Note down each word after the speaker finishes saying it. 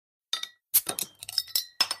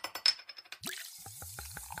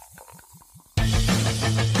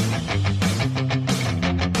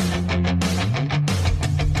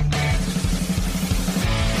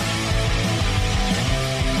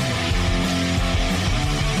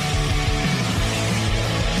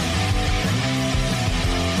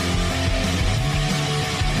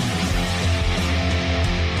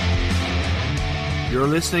You're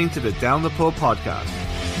listening to the Down the Pub podcast,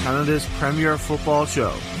 Canada's premier football show.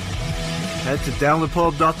 Head to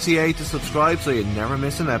downthepub.ca to subscribe so you never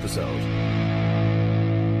miss an episode.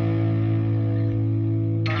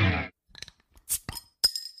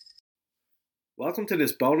 Welcome to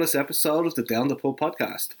this bonus episode of the Down the Pub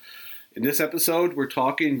podcast. In this episode, we're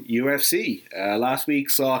talking UFC. Last week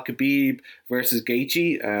saw Khabib versus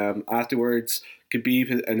Gaethje. Afterwards,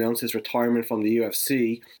 Khabib announced his retirement from the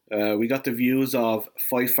UFC. We got the views of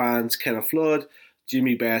fight fans Kenneth Flood,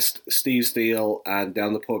 Jimmy Best, Steve Steele, and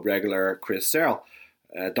Down the Pub regular Chris Searle.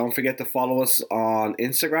 Don't forget to follow us on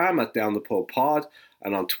Instagram at Down the Pub Pod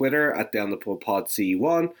and on Twitter at Down the Pub Pod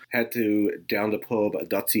C1. Head to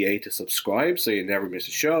downthepub.ca to subscribe so you never miss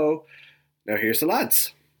a show. Now here's the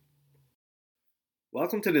lads.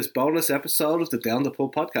 Welcome to this bonus episode of the Down the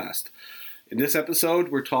Pub podcast. In this episode,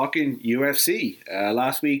 we're talking UFC.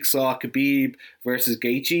 Last week saw Khabib versus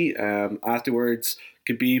Gaethje. Afterwards,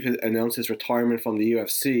 Khabib announced his retirement from the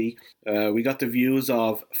UFC. We got the views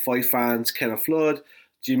of fight fans Kenneth Flood,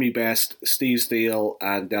 Jimmy Best, Steve Steele,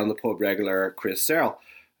 and Down the Pub regular Chris Searle.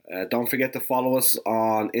 Don't forget to follow us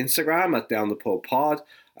on Instagram at Down the Pub Pod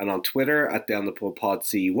and on Twitter at Down the Pub Pod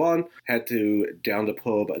C1. Head to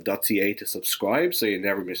downthepub.ca to subscribe so you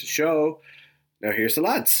never miss a show. Now here's the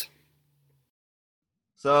lads.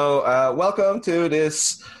 So welcome to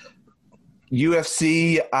this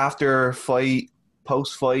UFC after fight,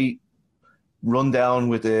 post fight rundown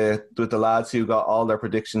with the lads who got all their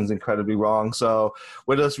predictions incredibly wrong. So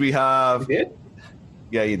with us we have. You did?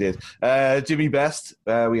 Yeah, you did. Jimmy Best.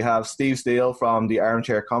 We have Steve Steele from the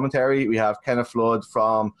Armchair Commentary. We have Kenneth Flood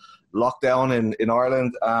from Lockdown in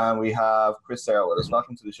Ireland. And we have Chris Searle with us.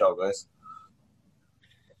 Welcome to the show, guys.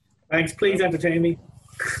 Thanks. Please entertain me.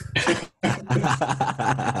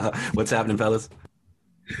 What's happening, fellas?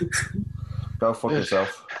 Go fuck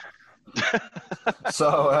yourself.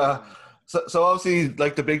 So obviously,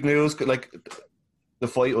 like the big news, like the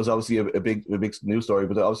fight was obviously a big news story,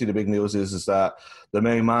 but obviously the big news is that the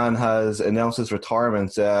main man has announced his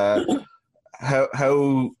retirement. How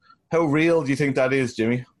real do you think that is,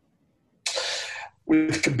 Jimmy?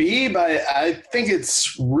 With Khabib, I think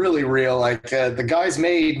it's really real. Like the guy's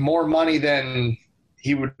made more money than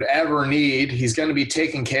he would ever need. He's going to be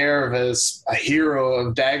taken care of as a hero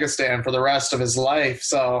of Dagestan for the rest of his life.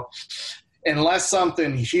 So unless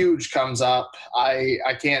something huge comes up, I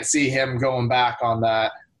can't see him going back on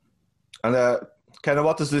that. And kind of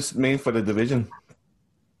what does this mean for the division?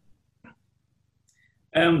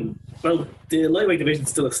 Well, the lightweight division is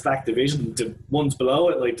still a stacked division. The ones below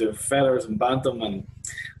it, like the feathers and bantam and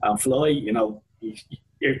fly, you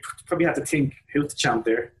probably have to think who's the champ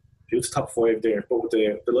there, who's the top five there. But with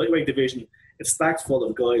the lightweight division, it's stacked full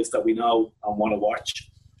of guys that we know and want to watch.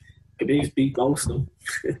 Khabib's beat most of them.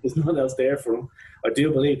 There's nothing else there for him. I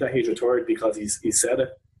do believe that he's retired because he's said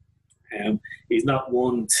it. He's not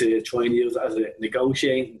one to try and use it as a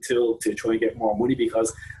negotiating tool to try and get more money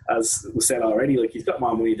because, as was said already, like he's got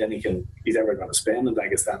more money than he's ever going to spend in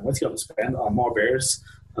Dagestan. What's he going to spend on more bears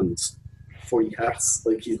and 40 cats?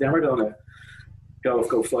 Like he's never going to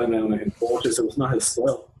go flying around in Porsche, so it's not his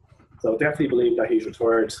style. So I definitely believe that he's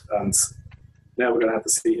retired, and now we're going to have to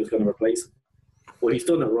see who's going to replace him. Well, he's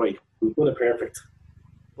done it right. He's done it perfect.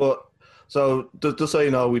 Well, so just so you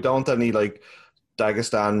know, we don't have any like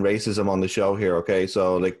Dagestan racism on the show here, okay?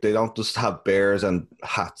 So like they don't just have bears and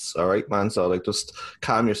hats, all right, man? So like just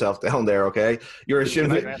calm yourself down there, okay? You're a Sinn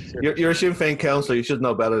Féin councillor. You should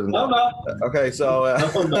know better than that. No. Okay, so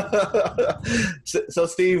so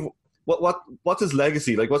Steve, what's his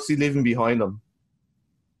legacy? Like, what's he leaving behind him?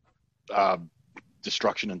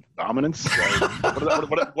 Destruction and dominance.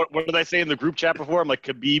 What did I say in the group chat before? I'm like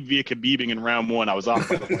Khabib via Khabibing in round one. I was off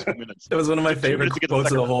for like 2 minutes. It was one of my favorite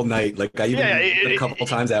quotes of the whole night. Like I even a couple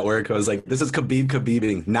times at work, I was like, "This is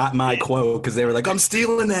Khabibing, not my quote," because they were like, "I'm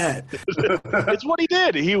stealing that." It's what he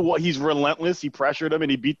did. He's relentless. He pressured him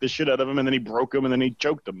and he beat the shit out of him and then he broke him and then he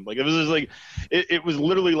choked him. Like it was just like it was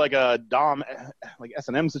literally like a Dom like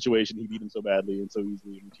S&M situation. He beat him so badly and so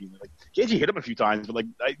easily and routinely. Like Gaethje hit him a few times, but like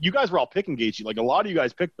you guys were all picking Gaethje. Like a lot of you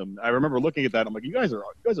guys picked them. I remember looking at that. I'm like, you guys are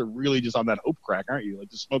really just on that hope crack, aren't you? Like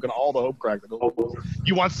just smoking all the hope crack.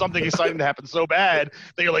 You want something exciting to happen so bad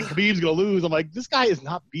that you're like, Khabib's gonna lose. I'm like, this guy is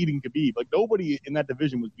not beating Khabib. Like nobody in that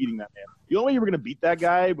division was beating that man. The only way you were gonna beat that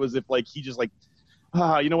guy was if like he just like,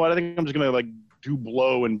 you know what? I think I'm just gonna like do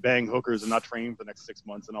blow and bang hookers and not train for the next 6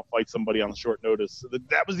 months, and I'll fight somebody on short notice. So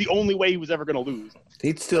that was the only way he was ever going to lose.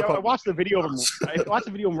 He'd still. I watched the video of him. I watched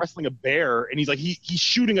the video of him wrestling a bear, and he's like he's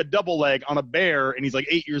shooting a double leg on a bear, and he's like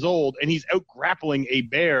 8 years old, and he's out grappling a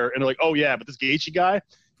bear, and they're like, oh yeah, but this Gaethje guy,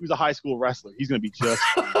 he was a high school wrestler. He's going to be just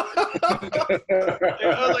I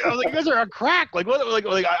was like, you guys are on crack. Like, what?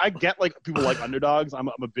 Like I get, like, people like underdogs. I'm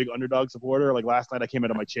a big underdog supporter. Like, last night I came out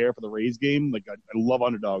of my chair for the Rays game. Like, I love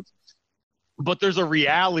underdogs. But there's a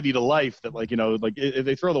reality to life that, like, you know, like, if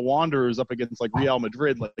they throw the Wanderers up against, like, Real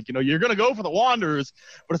Madrid, like, you know, you're going to go for the Wanderers,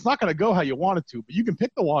 but it's not going to go how you want it to. But you can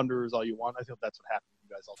pick the Wanderers all you want. I think that's what happened with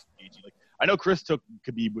you guys also, KG. Like, I know Chris took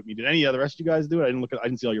Khabib with me. Did any of the rest of you guys do it? I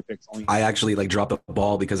didn't see all your picks. I actually, like, dropped the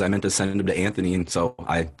ball because I meant to send him to Anthony, and so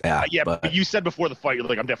but you said before the fight, you're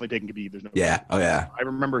like, I'm definitely taking Khabib. There's no I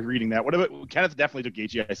remember reading that. What about Kenneth? Definitely took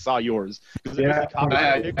Gaethje. I saw yours. Yeah, I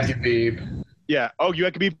had Khabib. Yeah. Oh, you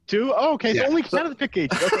had Khabib too? Oh, okay. So only Kenneth picked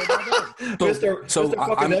Gaethje.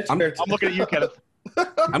 Okay, I'm looking at you, Kenneth.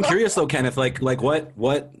 I'm curious though, Kenneth. Like what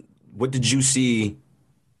did you see?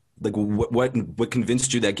 Like what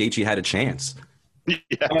convinced you that Gaethje had a chance?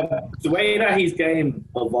 The way that his game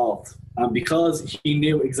evolved, and because he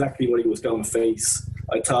knew exactly what he was going to face,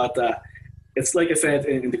 I thought that it's like I said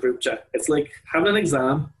in the group chat. It's like having an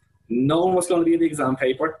exam, knowing what's going to be in the exam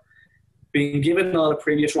paper, being given all the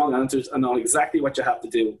previous wrong answers and knowing exactly what you have to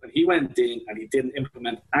do. And he went in and he didn't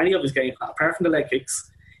implement any of his game plan. Apart from the leg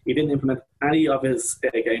kicks, he didn't implement any of his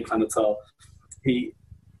game plan at all.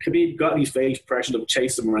 Khabib got in his face, pressured him,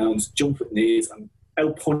 chased him around, jumped with knees, and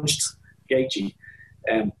outpunched Gaethje.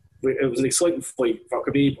 It was an exciting fight for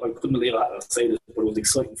Khabib. I couldn't believe I say this, but it was an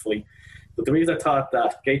exciting fight. But the reason I thought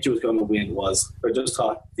that Gaethje was going to win was I just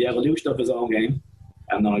thought the evolution of his own game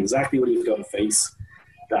and knowing exactly what he was going to face,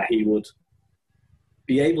 that he would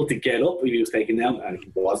be able to get up if he was taken down, and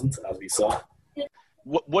he wasn't, as we saw.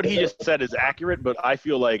 What he just said is accurate, but I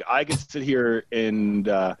feel like I could sit here and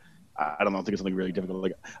I don't know, I think it's something really difficult.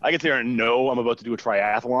 Like, I can sit here and know I'm about to do a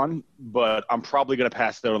triathlon, but I'm probably going to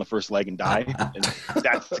pass out on the first leg and die. And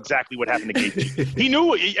that's exactly what happened to Gaethje. He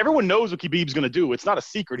knew. Everyone knows what Khabib's going to do. It's not a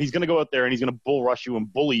secret. He's going to go out there and he's going to bull rush you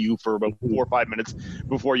and bully you for about 4 or 5 minutes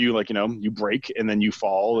before you, like, you know, you break and then you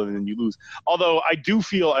fall and then you lose. Although I do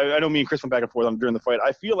feel, I know me and Chris went back and forth during the fight.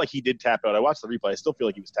 I feel like he did tap out. I watched the replay. I still feel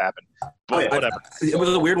like he was tapping. But whatever. It was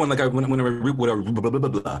a weird one. Like when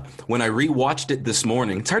I rewatched it this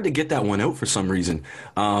morning, it's hard to get that one out for some reason.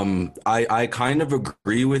 I kind of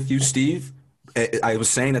agree with you, Steve. I was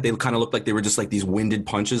saying that they kind of looked like they were just like these winded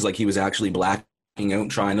punches, like he was actually blacking out,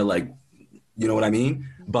 trying to, like, you know what I mean?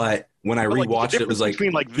 But when I rewatched it, it was like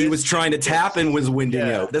he was trying to tap and was winding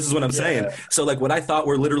out. This is what I'm saying. So like what I thought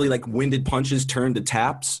were literally like winded punches turned to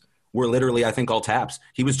taps were literally, I think, all taps.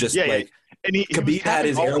 He was just And Khabib had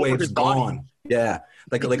his airwaves gone. Yeah.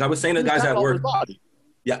 Like I was saying to the guys at work.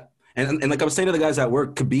 Yeah. And like I was saying to the guys at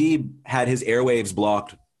work, Khabib had his airwaves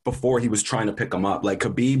blocked before he was trying to pick him up. Like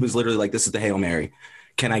Khabib was literally like, this is the Hail Mary.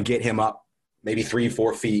 Can I get him up maybe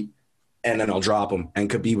 3-4 feet and then I'll drop him? And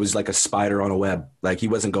Khabib was like a spider on a web. Like he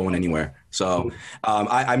wasn't going anywhere. So,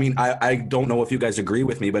 I mean, I don't know if you guys agree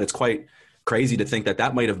with me, but it's quite crazy to think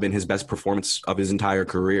that might have been his best performance of his entire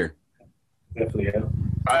career. Definitely, yeah.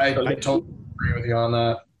 I totally agree with you on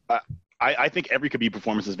that. I think every Khabib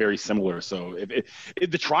performance is very similar. So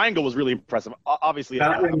if the triangle was really impressive. Obviously,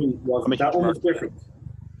 that one was different.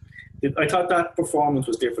 I thought that performance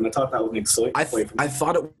was different. I thought that was an exciting fight for me. I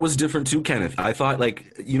thought it was different too, Kenneth. I thought,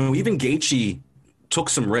 like, you know, even Gaethje took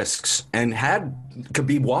some risks and had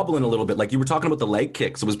Khabib wobbling a little bit. Like you were talking about the leg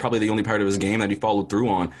kicks. It was probably the only part of his game that he followed through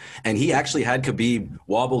on. And he actually had Khabib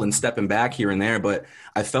wobble and stepping back here and there. But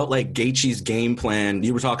I felt like Gaethje's game plan,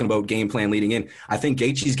 you were talking about game plan leading in. I think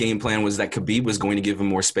Gaethje's game plan was that Khabib was going to give him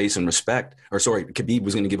more space and respect. Khabib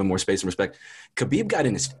was going to give him more space and respect. Khabib got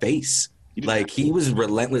in his face. Like he was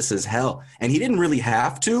relentless as hell. And he didn't really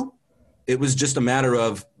have to. It was just a matter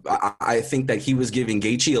of, I think that he was giving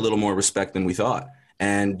Gaethje a little more respect than we thought.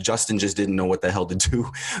 And Justin just didn't know what the hell to do.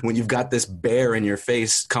 When you've got this bear in your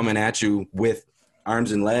face coming at you with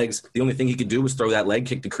arms and legs, the only thing he could do was throw that leg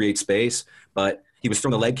kick to create space. But he was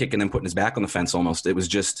throwing the leg kick and then putting his back on the fence almost. It was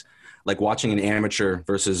just like watching an amateur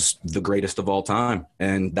versus the greatest of all time.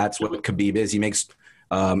 And that's what Khabib is. He makes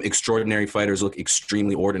extraordinary fighters look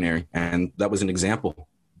extremely ordinary. And that was an example.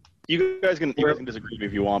 You guys can disagree with me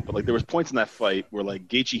if you want, but like there was points in that fight where like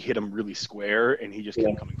Gaethje hit him really square and he just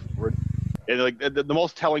kept coming forward. And like the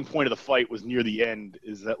most telling point of the fight was near the end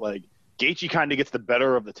is that like Gaethje kind of gets the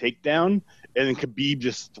better of the takedown and then Khabib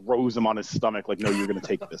just throws him on his stomach like, no, you're going to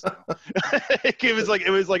take this now. it was like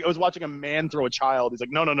I was watching a man throw a child. He's like,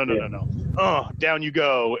 no. Oh, down you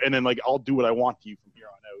go. And then like, I'll do what I want to you from here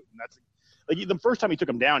on out. And that's like the first time he took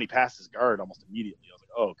him down, he passed his guard almost immediately. I was like,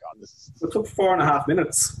 oh God, this is... It took 4.5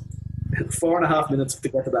 minutes. 4.5 minutes to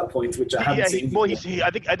get to that point, which I haven't seen.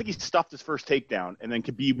 I think he stuffed his first takedown, and then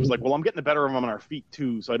Khabib was like, "Well, I'm getting the better of him on our feet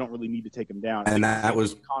too, so I don't really need to take him down." And that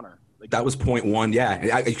was Connor. That was point one. Yeah,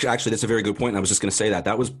 actually, that's a very good point. I was just going to say that.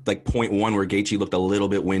 That was like point one where Gaethje looked a little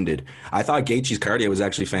bit winded. I thought Gaethje's cardio was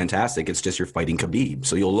actually fantastic. It's just you're fighting Khabib,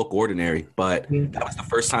 so you'll look ordinary. But that was the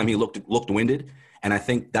first time he looked winded. And I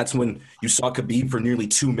think that's when you saw Khabib for nearly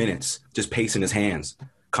 2 minutes just pacing his hands,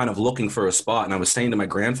 kind of looking for a spot. And I was saying to my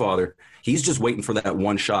grandfather, he's just waiting for that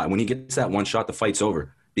one shot. When he gets that one shot, the fight's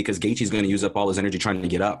over because Gaethje's going to use up all his energy trying to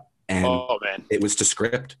get up. And it was to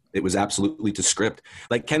script. It was absolutely to script.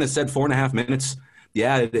 Like Kenneth said, 4.5 minutes.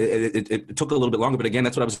 Yeah, it took a little bit longer. But again,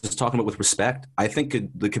 that's what I was just talking about with respect. I think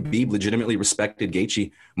the Khabib legitimately respected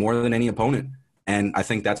Gaethje more than any opponent. And I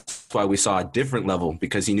think that's why we saw a different level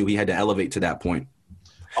because he knew he had to elevate to that point.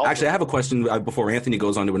 Actually, I have a question before Anthony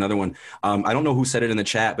goes on to another one. I don't know who said it in the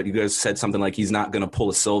chat, but you guys said something like he's not going to pull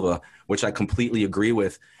a Silva, which I completely agree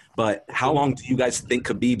with. But how long do you guys think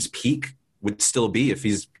Khabib's peak would still be if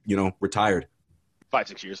he's, retired?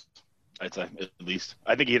 5-6 years, I'd say, at least.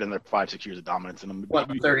 I think he had another 5-6 years of dominance in him. What,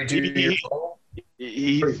 32 years old?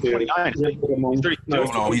 He's 29. He's 32.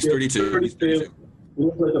 No, he's 32. He's 32. He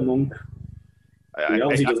looks like a monk. He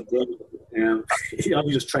obviously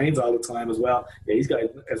just trains all the time as well. Yeah, he's got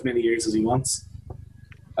as many years as he wants.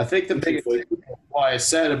 I think the biggest thing why I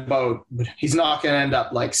said about he's not going to end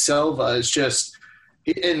up like Silva is just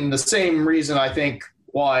in the same reason I think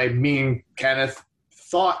why me and Kenneth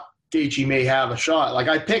thought Gaethje may have a shot. Like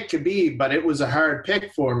I picked Khabib, but it was a hard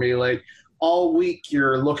pick for me. Like all week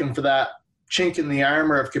you're looking for that chink in the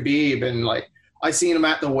armor of Khabib, and like I seen him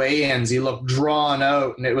at the weigh-ins. He looked drawn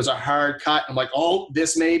out, and it was a hard cut. I'm like, oh,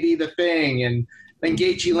 this may be the thing. And then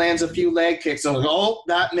Gaethje lands a few leg kicks. I'm like, oh,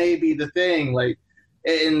 that may be the thing. Like,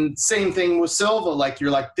 and same thing with Silva. Like, you're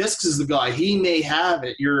like, this is the guy. He may have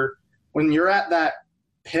it. When you're at that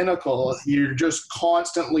pinnacle, you're just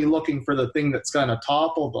constantly looking for the thing that's going to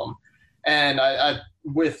topple them. And I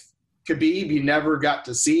with Khabib, you never got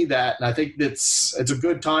to see that. And I think it's a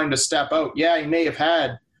good time to step out. Yeah, he may have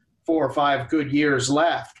had 4 or 5 good years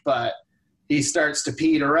left, but he starts to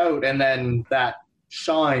peter out, and then that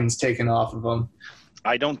shine's taken off of him.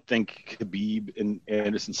 I don't think Khabib and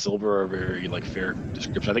Anderson Silva are a very fair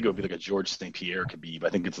description. I think it would be like a George St. Pierre Khabib. I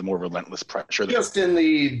think it's a more relentless pressure. Just in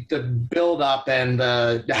the build up and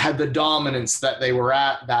the dominance that they were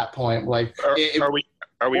at that point. Like, are we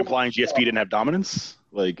implying GSP didn't have dominance?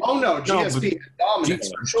 Oh no, GSP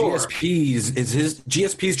dominance for sure.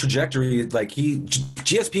 GSP's trajectory. Like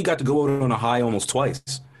GSP got to go out on a high almost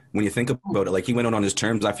twice. When you think about it, like he went out on his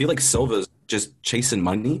terms. I feel like Silva's just chasing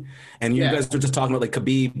money, and you guys were just talking about like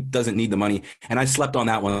Khabib doesn't need the money, and I slept on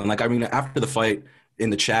that one. Like I mean, after the fight in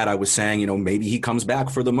the chat, I was saying, maybe he comes back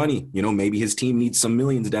for the money. Maybe his team needs some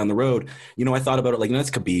millions down the road. I thought about it like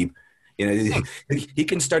that's Khabib. He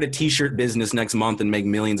can start a T-shirt business next month and make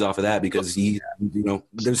millions off of that because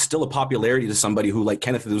there's still a popularity to somebody who, like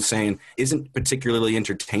Kenneth was saying, isn't particularly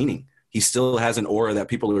entertaining. He still has an aura that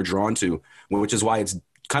people are drawn to, which is why it's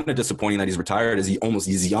kind of disappointing that he's retired as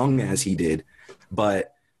he's young as he did.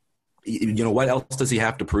 But, what else does he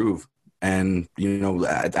have to prove? And,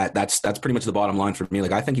 that's pretty much the bottom line for me.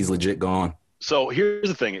 Like, I think he's legit gone. So here's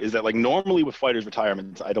the thing: is that normally with fighters'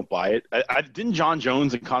 retirements, I don't buy it. Didn't John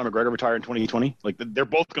Jones and Conor McGregor retire in 2020? Like they're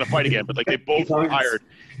both going to fight again, but they both retired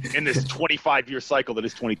in this 25-year cycle that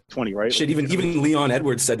is 2020, right? Shit, even Leon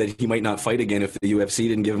Edwards said that he might not fight again if the UFC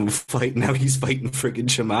didn't give him a fight. Now he's fighting freaking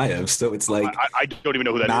Chimaev. So it's like I don't even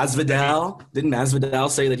know who that is. Masvidal? Didn't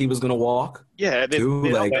Masvidal say that he was going to walk? Yeah, they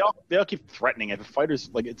all keep threatening it. Fighters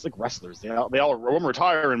it's like wrestlers. They all I'm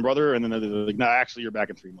retiring, brother, and then they're like, no, actually, you're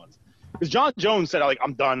back in 3 months. Because John Jones said,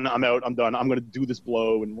 I'm done, I'm out, I'm done. I'm going to do this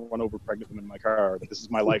blow and run over pregnant women in my car. But this is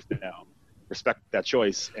my life now. Respect that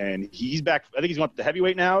choice. And he's back. I think he's going up to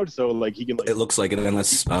heavyweight now. So, he can. It looks like it,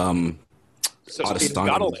 unless he's got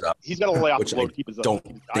to lay off which the blow I to keep his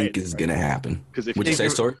don't think is going to happen. Would you say,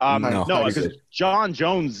 Sorg? No, because John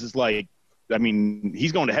Jones is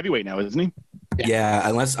he's going to heavyweight now, isn't he? Yeah,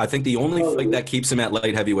 unless I think the only fight that keeps him at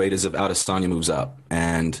light heavyweight is if Adesanya moves up.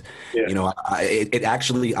 And,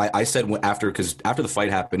 I said after the fight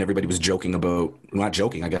happened, everybody was joking about, not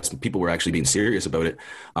joking, I guess people were actually being serious about it,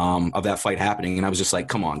 of that fight happening. And I was just like,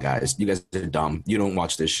 come on, guys, you guys are dumb. You don't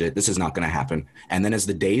watch this shit. This is not going to happen. And then as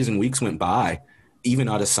the days and weeks went by, even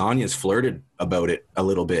Adesanya's flirted about it a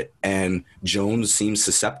little bit. And Jones seems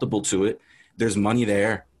susceptible to it. There's money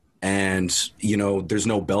there. And, there's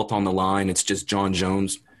no belt on the line. It's just John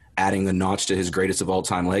Jones adding a notch to his greatest of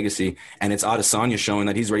all-time legacy. And it's Adesanya showing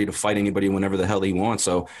that he's ready to fight anybody whenever the hell he wants.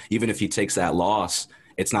 So even if he takes that loss,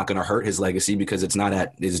 it's not going to hurt his legacy because it's not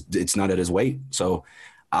at his weight. So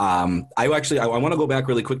I want to go back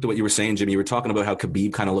really quick to what you were saying, Jimmy. You were talking about how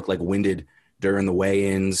Khabib kind of looked like winded during the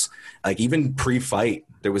weigh-ins. Like even pre-fight,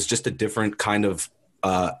 there was just a different kind of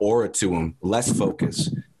aura to him, less focus.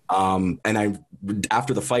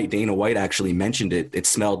 After the fight, Dana White actually mentioned it. It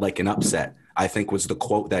smelled like an upset, I think was the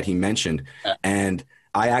quote that he mentioned. And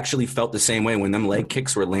I actually felt the same way when them leg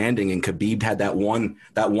kicks were landing and Khabib had that one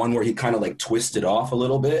where he kind of like twisted off a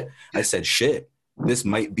little bit. I said, shit, this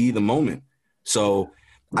might be the moment. So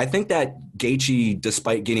I think that Gaethje,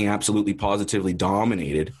 despite getting absolutely positively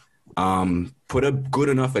dominated, put a good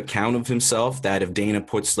enough account of himself that if Dana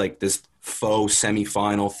puts like this faux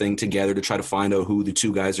semifinal thing together to try to find out who the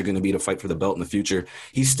two guys are going to be to fight for the belt in the future,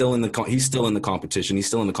 he's still in the competition. He's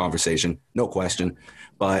still in the conversation, no question.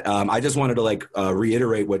 But I just wanted to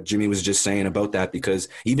reiterate what Jimmy was just saying about that, because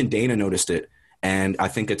even Dana noticed it, and I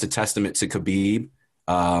think it's a testament to Khabib.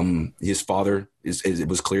 His father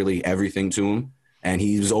was clearly everything to him, and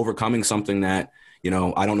he was overcoming something that, I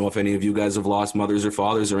don't know if any of you guys have lost mothers or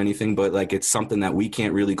fathers or anything, but like it's something that we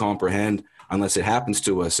can't really comprehend unless it happens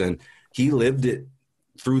to us. And he lived it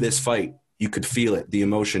through this fight. You could feel it, the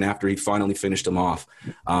emotion after he finally finished him off.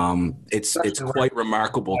 It's quite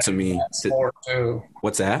remarkable to me.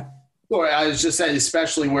 What's that? Well, I was just saying,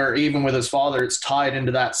 especially where even with his father, it's tied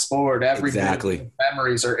into that sport. Everything, exactly.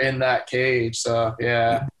 Memories are in that cage. So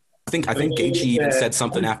yeah, I think Gaethje even said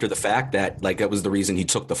something after the fact that like that was the reason he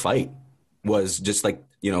took the fight, was just like,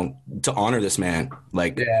 to honor this man.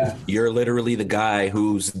 Like, you're literally the guy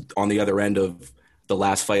who's on the other end of the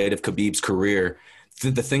last fight of Khabib's career.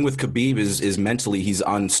 The thing with Khabib is mentally he's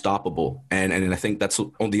unstoppable. And I think that's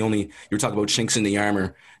the only, you were talking about chinks in the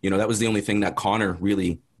armor. That was the only thing that Conor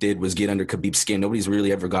really did, was get under Khabib's skin. Nobody's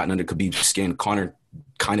really ever gotten under Khabib's skin. Conor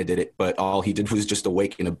kind of did it, but all he did was just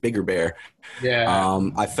awaken a bigger bear.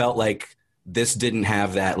 Yeah. I felt like this didn't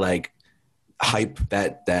have that like hype,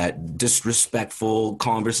 that disrespectful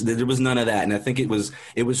conversation. There was none of that. And I think it was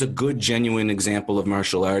a good, genuine example of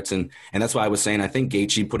martial arts. And that's why I was saying, I think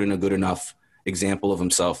Gaethje put in a good enough example of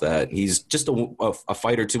himself that he's just a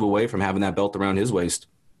fight or two away from having that belt around his waist.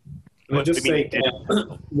 I'll just say,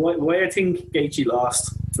 why I think Gaethje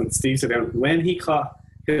lost, and Steve said when he caught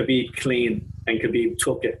Khabib clean and Khabib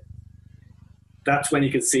took it, that's when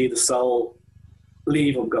you could see the soul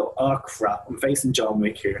leave him, go, oh crap, I'm facing John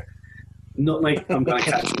Wick here. Not like I'm going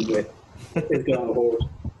to catch him with. It's going to hold.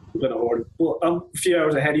 I'm going to hold. But I'm a few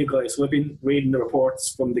hours ahead of you guys, so I've been reading the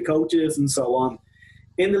reports from the coaches and so on.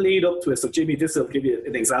 In the lead up to it, so Jimmy, this will give you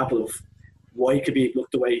an example of why Khabib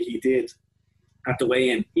looked the way he did at the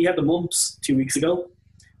weigh-in. He had the mumps 2 weeks ago.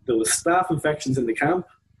 There was staph infections in the camp,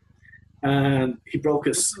 and he broke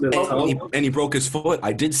his little toe. And he broke his foot.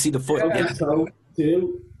 I did see the foot. Toe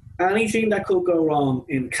too. Anything that could go wrong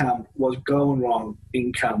in camp was going wrong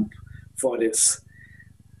in camp for this.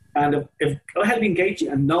 And if I had been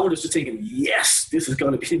Gaethje and no one was just thinking, yes, this is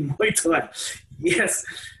going to be my time. Yes,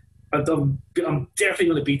 I'm definitely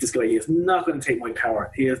going to beat this guy. He is not going to take my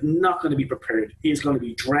power. He is not going to be prepared. He is going to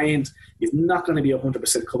be drained. He's not going to be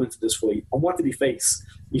 100% coming to this fight. And what did he face?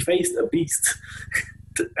 He faced a beast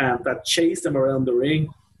that chased him around the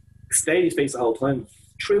ring, stayed his face the whole time,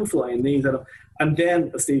 threw flying knees at him, and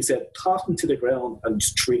then, as Steve said, tossed him to the ground and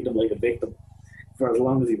just treated him like a victim for as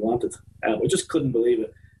long as he wanted. I just couldn't believe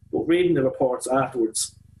it. But reading the reports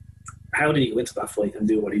afterwards, how did he go into that fight and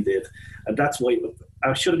do what he did? And that's why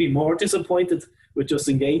I should have been more disappointed with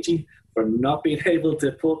Justin Gaethje for not being able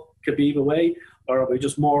to put Khabib away, or am I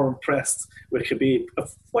just more impressed with Khabib? A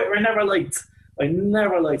fighter I never liked.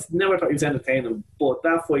 Never thought he was entertaining, but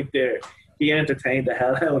that fight there, he entertained the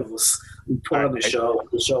hell out of us and put on the show.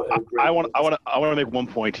 I want to make one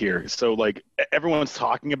point here. So like everyone's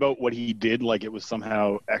talking about what he did like it was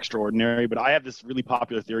somehow extraordinary, but I have this really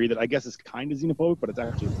popular theory that I guess is kind of xenophobic, but it's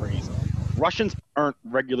actually a phrase. Russians aren't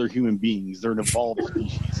regular human beings; they're an evolved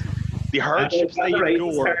species. The hardships they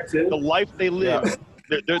endure, the life they live,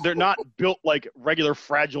 they're not built like regular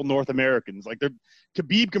fragile North Americans. Like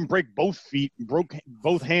Khabib can break both feet, broke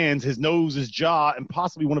both hands, his nose, his jaw, and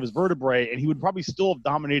possibly one of his vertebrae, and he would probably still have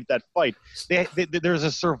dominated that fight. There's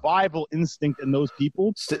a survival instinct in those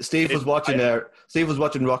people. Steve was watching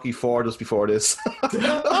Rocky IV just before this.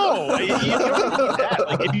 No, you don't need that.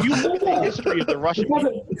 Like, if you look at the history of the Russian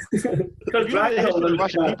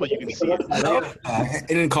people, you can see it.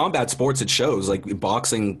 And in combat sports, it shows. Like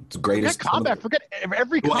boxing, the greatest. Forget combat. Forget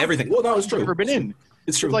every combat everything. Well, no, it's true. I've ever been in.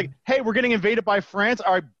 It's true. It's like, hey, we're getting invaded by France.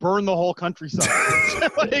 All right, burn the whole countryside.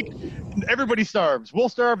 Like, everybody starves. We'll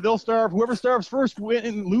starve. They'll starve. Whoever starves first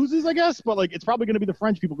loses, I guess. But like, it's probably going to be the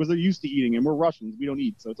French people because they're used to eating, and we're Russians. We don't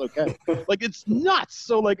eat, so it's okay. Like, it's nuts.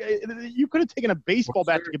 So like, you could have taken a baseball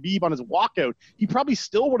bat to Khabib on his walkout. He probably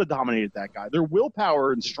still would have dominated that guy. Their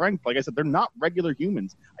willpower and strength, like I said, they're not regular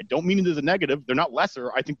humans. I don't mean it as a negative. They're not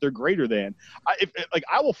lesser. I think they're greater than.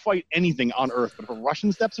 I will fight anything on earth, but if a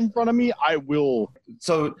Russian steps in front of me, I will.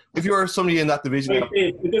 So if you're somebody in that division,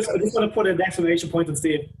 Wait, Dave, I just want to put an exclamation point on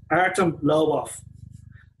Steve. Artem Lobov,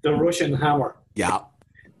 the Russian hammer. Yeah.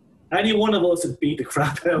 Any one of us would beat the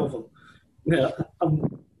crap out of him. Yeah,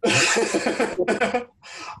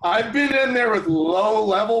 I've been in there with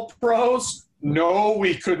low-level pros. No,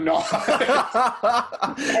 we could not.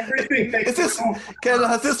 Everything is this, Ken,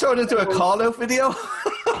 has this turned into a call-out video?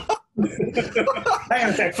 hang on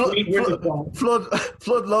a sec. Flood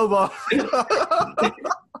Loba.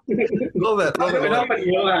 Love it.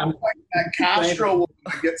 That Castro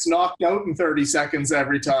gets knocked out in 30 seconds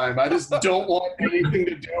every time. I just don't want anything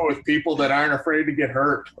to do with people that aren't afraid to get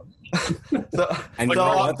hurt. And you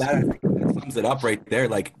know what? That sums it up right there.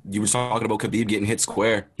 Like, you were talking about Khabib getting hit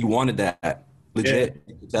square. He wanted that. Legit.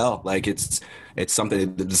 You can tell. Like, it's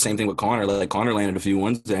something. The same thing with Conor. Like, Conor landed a few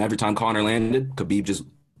ones, and every time Conor landed, Khabib just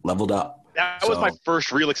leveled up. That was my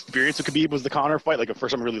first real experience with Khabib, was the Conor fight. Like, the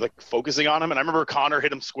first time really like focusing on him. And I remember Conor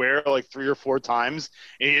hit him square like 3 or 4 times,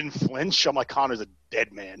 and he didn't flinch. I'm like, Conor's a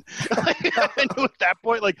dead man. I knew at that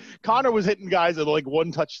point, like, Conor was hitting guys at like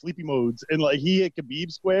one-touch sleepy modes, and like he hit Khabib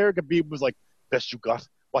square. Khabib was like, best you got.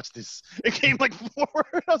 Watch this. It came like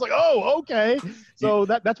forward. I was like, oh, okay. So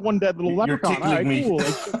that's one dead little leprechaun. All right, cool.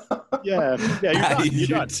 Yeah, you're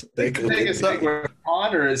done. The biggest thing with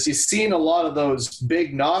Conor is you've seen a lot of those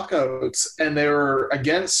big knockouts, and they were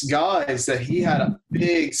against guys that he had a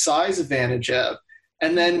big size advantage of.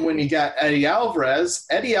 And then when you got Eddie Alvarez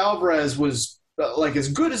was like, as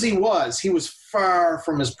good as he was far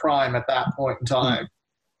from his prime at that point in time.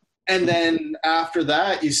 And then after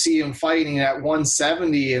that, you see him fighting at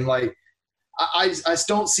 170, and like, I just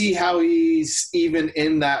don't see how he's even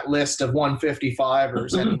in that list of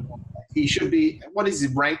 155ers anymore. He should be. What is he,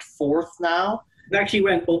 ranked 4th now? He actually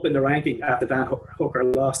went up in the ranking after Dan Hooker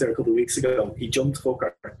lost there a couple of weeks ago. He jumped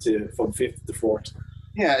Hooker from 5th to 4th.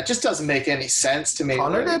 Yeah, it just doesn't make any sense to me.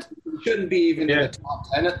 Conor did? He shouldn't be even in the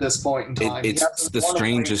top 10 at this point in time. It's the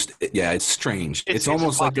strangest. Yeah, it's strange. It's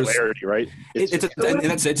almost like there's right. And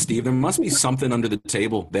that's it, Steve. There must be something under the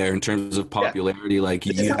table there in terms of popularity. Yeah. Like,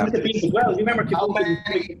 you have to. Well, you remember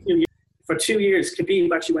Khabib for 2 years,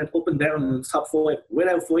 Khabib actually went up and down in the top 5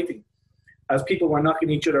 without fighting, as people were knocking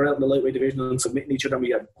each other out in the lightweight division and submitting each other. And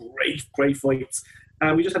we had great fights.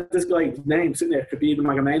 And we just had this guy's name sitting there, Khabib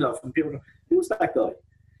Nurmagomedov, and people were, who's that guy?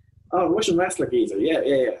 Oh, Russian wrestler geezer.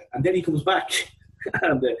 Yeah. And then he comes back,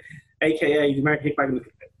 and AKA the American Kickback in the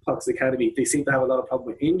Box Academy, they seem to have a lot of problem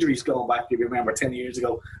with injuries going back, if you remember, 10 years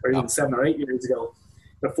ago, or even 7 or 8 years ago.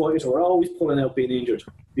 The fighters were always pulling out being injured.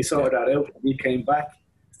 They sorted that out, and he came back,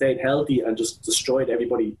 stayed healthy, and just destroyed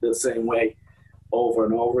everybody the same way over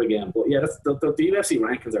and over again. But yeah, the UFC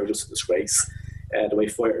rankings are just a disgrace, the way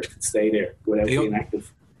fighters can stay there without being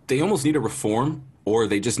active. They almost need a reform, or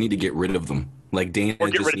they just need to get rid of them. Like, Dana, or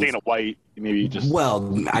get rid of Dana White, maybe just.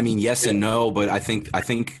 Well, I mean, yes and no, but I think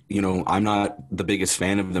I'm not the biggest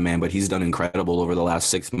fan of the man, but he's done incredible over the last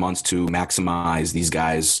 6 months to maximize these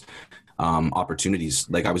guys' opportunities.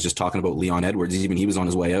 Like, I was just talking about Leon Edwards, even he was on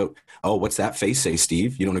his way out. Oh, what's that face say,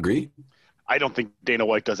 Steve? You don't agree? I don't think Dana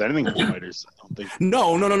White does anything for fighters. I don't think.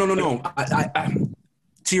 No. I,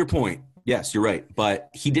 to your point, yes, you're right, but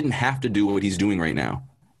he didn't have to do what he's doing right now.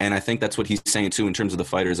 And I think that's what he's saying, too, in terms of the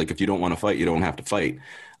fighters. Like, if you don't want to fight, you don't have to fight.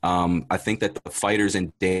 I think that the fighters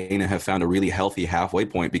and Dana have found a really healthy halfway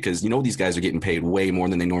point, because, these guys are getting paid way more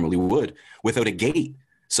than they normally would without a gate.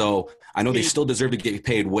 So I know they still deserve to get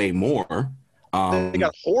paid way more. They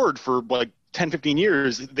got hoard for like 10, 15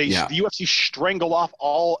 years. The UFC strangled off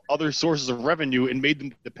all other sources of revenue and made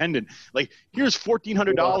them dependent. Like, here's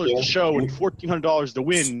 $1,400 to show and $1,400 to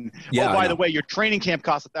win. Yeah, by the way, your training camp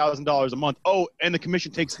costs $1,000 a month. Oh, and the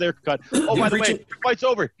commission takes their cut. Oh, by the way, your fight's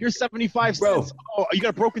over. Here's 75 cents. Oh, you got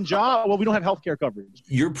a broken jaw? Well, we don't have healthcare coverage.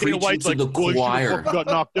 You're preaching to the choir. Got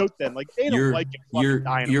knocked out then. Like, they don't like it.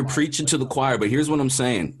 You're preaching to the choir, but here's what I'm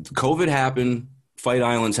saying. COVID happened. Fight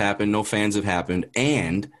Islands happened. No fans have happened.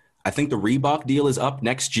 And I think the Reebok deal is up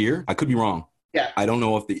next year. I could be wrong. Yeah. I don't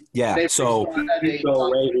know if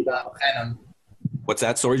Venom. What's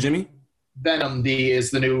that? Sorry, Jimmy? Venom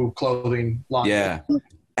is the new clothing line. Yeah.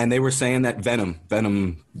 And they were saying that Venom.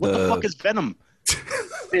 What the fuck is Venom?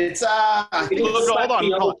 It's Look, hold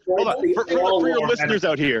on. For your listeners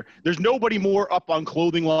out here, there's nobody more up on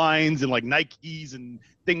clothing lines and like Nikes and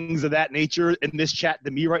things of that nature in this chat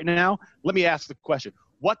than me right now. Let me ask the question: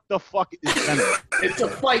 what the fuck is Venom? It's a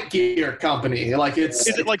fight gear company. Like Is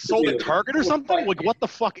it like sold at Target or something? Like what the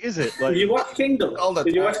fuck is it? Like, Did you watch Kingdom?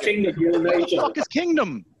 Did you watch Kingdom? what the fuck is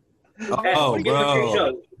Kingdom? Oh,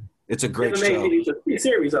 bro. It's a great show. A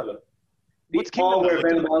series of it. What's Kingdom?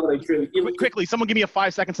 Kingdom? Quickly, someone give me a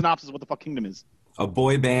 5-second synopsis of what the fuck Kingdom is. A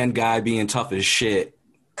boy band guy being tough as shit.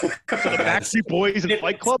 So the Backstreet Boys and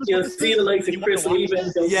Fight Club. You'll see the legs of Chris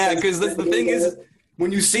Evans. Yeah, because the thing is,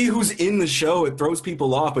 when you see who's in the show, it throws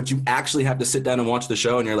people off, but you actually have to sit down and watch the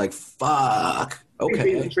show, and you're like, fuck.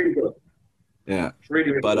 Okay. It's pretty good. Yeah.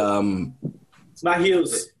 Really But, it's not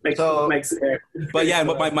Hughes. Makes it there. but yeah,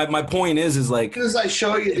 but my point is like, as soon as I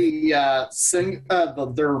show you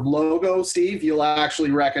their logo, Steve, you'll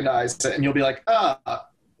actually recognize it, and you'll be like,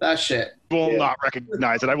 that shit. Will not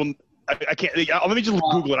recognize it. I can't. Let me just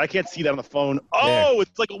Google it. I can't see that on the phone. Oh,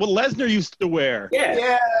 it's like what Lesnar used to wear.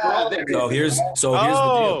 Yeah. so here's the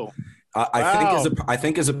deal. I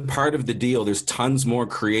think as a part of the deal, there's tons more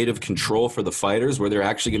creative control for the fighters where they're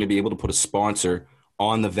actually going to be able to put a sponsor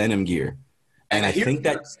on the Venom gear. And I think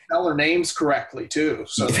that spell their names correctly too.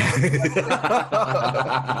 So I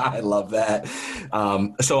love that.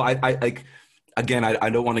 So I like, again, I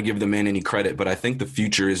don't want to give the man any credit, but I think the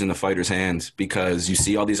future is in the fighters' hands because you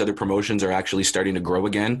see all these other promotions are actually starting to grow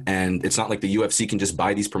again. And it's not like the UFC can just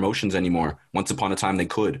buy these promotions anymore. Once upon a time they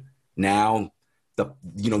could. Now,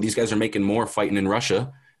 these guys are making more fighting in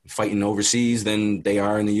Russia, fighting overseas than they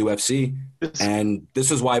are in the UFC. And this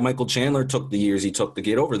is why Michael Chandler took the years he took to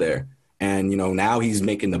get over there. And, now he's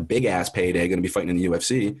making the big-ass payday, going to be fighting in the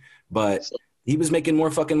UFC. But he was making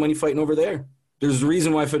more fucking money fighting over there. There's a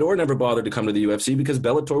reason why Fedor never bothered to come to the UFC because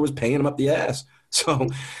Bellator was paying him up the ass. So,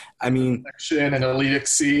 I mean... And Elite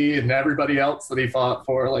XC and everybody else that he fought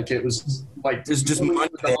for, like, it was, like... There's just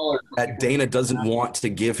money that Dana doesn't want to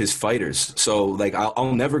give his fighters. So, like,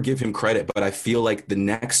 I'll never give him credit, but I feel like the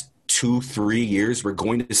next 2-3 years we're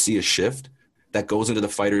going to see a shift that goes into the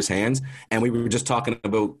fighters' hands. And we were just talking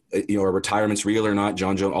about, a retirement's real or not,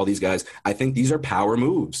 John Jones, all these guys. I think these are power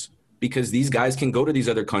moves because these guys can go to these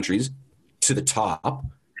other countries to the top,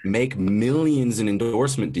 make millions in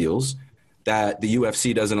endorsement deals that the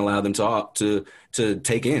UFC doesn't allow them to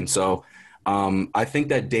take in. So I think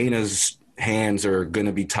that Dana's hands are going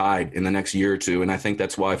to be tied in the next year or two. And I think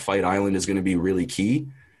that's why Fight Island is going to be really key.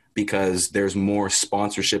 Because there's more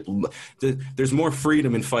sponsorship. There's more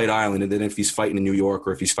freedom in Fight Island than if he's fighting in New York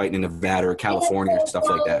or if he's fighting in Nevada or California or stuff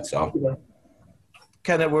like that. So,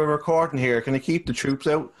 Kenneth, we're recording here. Can you keep the troops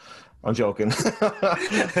out? I'm joking.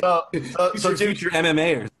 so Jimmy,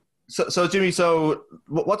 MMA. So Jimmy,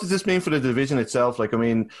 what does this mean for the division itself? Like, I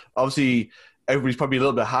mean, obviously everybody's probably a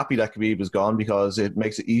little bit happy that Khabib is gone because it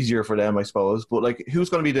makes it easier for them, I suppose. But like, who's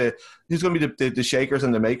going to be the shakers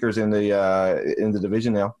and the makers in the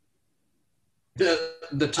division now?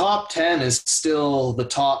 The top 10 is still the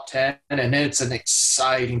top 10, and it's an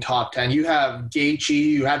exciting top 10. You have Gaethje,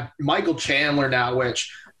 you have Michael Chandler now,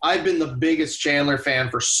 which I've been the biggest Chandler fan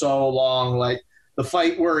for so long. Like the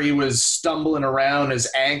fight where he was stumbling around, his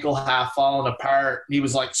ankle half falling apart, he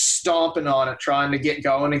was like stomping on it, trying to get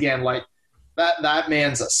going again. Like that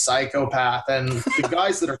man's a psychopath, and the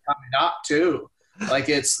guys that are coming up too. Like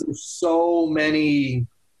there's so many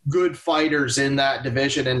good fighters in that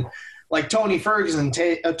division, and like Tony Ferguson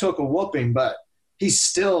took a whooping, but he's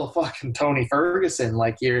still fucking Tony Ferguson.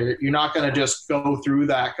 Like you're not going to just go through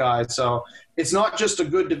that guy. So it's not just a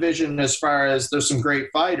good division as far as there's some great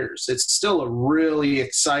fighters. It's still a really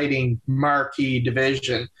exciting marquee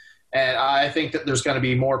division. And I think that there's going to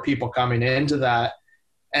be more people coming into that.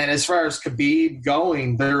 And as far as Khabib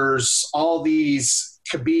going, there's all these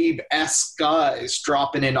Khabib-esque guys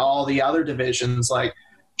dropping in all the other divisions. Like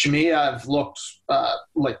Chimaev looked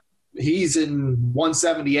like he's in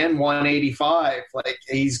 170 and 185. Like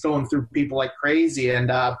he's going through people like crazy. And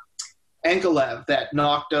Ankalev that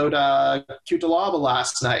knocked out Kutalaba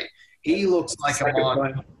last night. He looks like a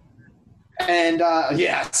monster. And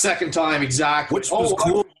second time exactly. Which was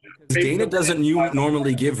cool. Dana doesn't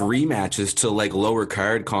normally give rematches to like lower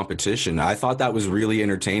card competition. I thought that was really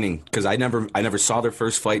entertaining because I never saw their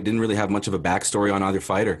first fight. Didn't really have much of a backstory on either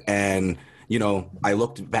fighter. And I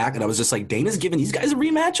looked back and I was just like, Dana's giving these guys a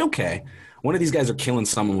rematch? Okay. One of these guys are killing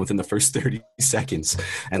someone within the first 30 seconds.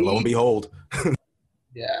 And lo and behold.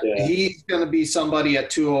 Yeah. He's going to be somebody at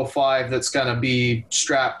 205 that's going to be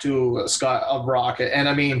strapped to a rocket. And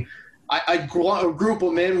I mean, I group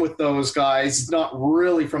them in with those guys, not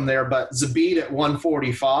really from there, but Zabit at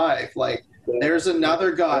 145. Like, There's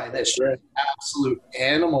another guy that's an absolute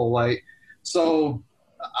animal. Like, so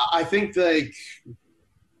I think like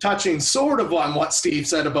touching sort of on what Steve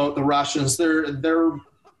said about the Russians, their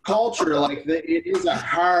culture, like it is a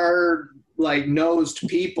hard, like nosed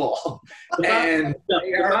people, and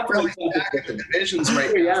they are really back at the divisions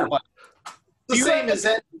right now. But the same as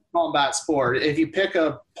any combat sport. If you pick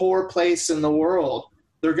a poor place in the world,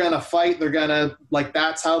 they're gonna fight. They're gonna like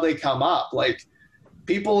that's how they come up. Like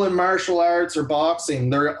people in martial arts or boxing,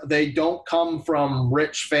 they don't come from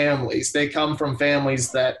rich families. They come from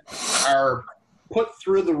families that are put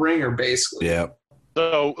through the ringer, basically. Yeah.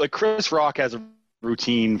 So like Chris Rock has a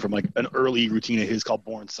routine from like an early routine of his called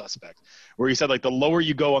Born Suspect, where he said like the lower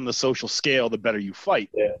you go on the social scale, the better you fight.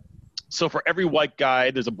 Yeah. So for every white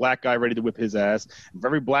guy, there's a black guy ready to whip his ass. And for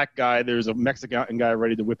every black guy, there's a Mexican guy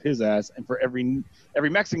ready to whip his ass. And for every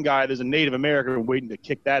Mexican guy, there's a Native American waiting to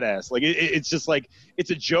kick that ass. Like it's just like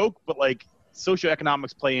it's a joke, but like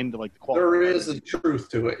socioeconomics play into like the quality. There is a truth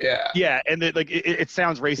to it, yeah. Yeah, and it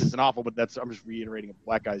sounds racist and awful, but I'm just reiterating a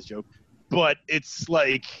black guy's joke. But it's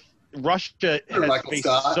like Russia has faced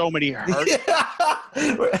so many hurdles.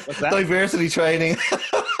 Diversity training.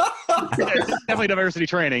 Yeah, it's definitely diversity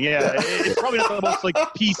training. Yeah, it's probably not the most like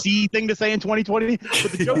PC thing to say in 2020,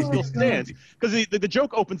 but the joke still stands because the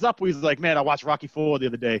joke opens up where he's like, "Man, I watched Rocky IV the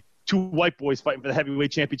other day. Two white boys fighting for the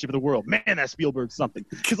heavyweight championship of the world. Man, that's Spielberg something."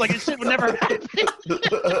 Because like it shit would never happen. When's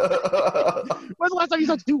the last time you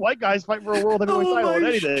saw two white guys fighting for a world heavyweight title in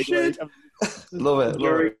anything? Love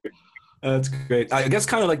it. That's great. I guess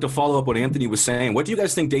kind of like to follow up what Anthony was saying. What do you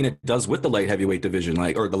guys think Dana does with the light heavyweight division,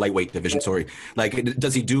 or the lightweight division? Sorry, like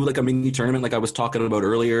does he do like a mini tournament like I was talking about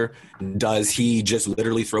earlier? Does he just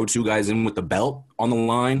literally throw two guys in with the belt on the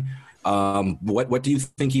line? What do you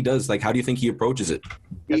think he does? Like, how do you think he approaches it?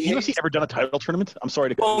 Has UFC ever done a title tournament? I'm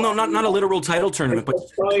sorry to. Well, no, not a literal title tournament, but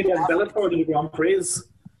Bellator did the Grand Prix.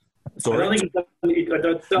 sorry.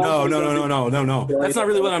 No. That's not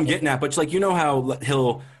really what I'm getting at. But like, you know how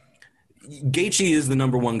Gaethje is the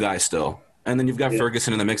number one guy still. And then you've got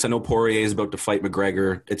Ferguson in the mix. I know Poirier is about to fight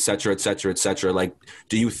McGregor, et cetera, et cetera, et cetera. Like,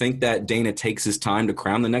 do you think that Dana takes his time to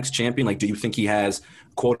crown the next champion? Like, do you think he has,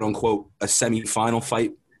 quote unquote, a semi-final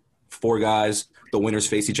fight, 4 guys, the winners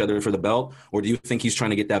face each other for the belt? Or do you think he's trying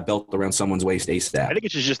to get that belt around someone's waist ASAP? I think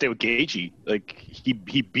it should just stay with Gaethje. Like, he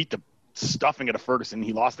beat the stuffing out of Ferguson.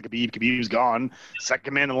 He lost to Khabib. Khabib was gone.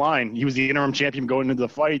 Second man in line. He was the interim champion going into the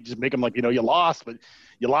fight. Just make him like, you lost, but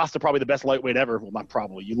you lost to probably the best lightweight ever. Well, not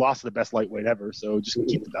probably. You lost to the best lightweight ever. So just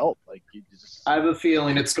keep the belt. Like, I have a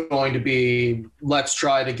feeling it's going to be, let's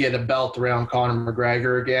try to get a belt around Conor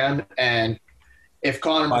McGregor again. And if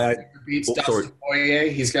Conor McGregor beats Dustin Poirier,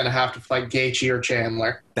 he's going to have to fight Gaethje or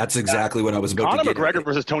Chandler. That's exactly what I was about to get. Conor McGregor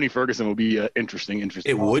versus Tony Ferguson would be interesting.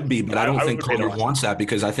 It would be, but I don't think Conor wants that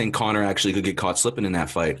because I think Conor actually could get caught slipping in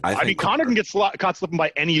that fight. I mean, Conor can get caught slipping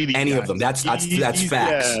by any of these guys. Of them. That's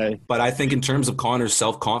facts. Yeah. But I think in terms of Conor's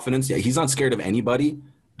self-confidence, he's not scared of anybody.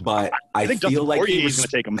 But I think feel like he was going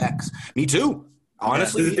to take him. Me too.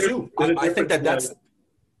 Honestly, me too. I think that's.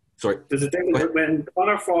 Sorry. There's a thing when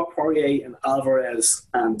Conor fought Poirier and Alvarez,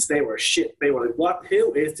 and they were shit. They were like,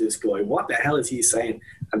 who is this guy? What the hell is he saying?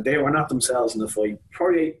 And they were not themselves in the fight.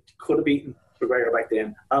 Poirier could have beaten McGregor back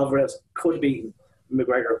then. Alvarez could have beaten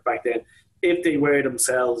McGregor back then if they were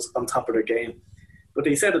themselves on top of their game. But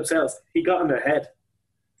they said themselves, he got in their head,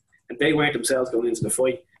 and they weren't themselves going into the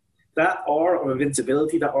fight. That aura of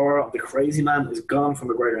invincibility, that aura of the crazy man is gone from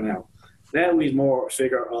McGregor now. Now he's more a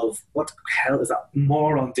figure of what the hell is that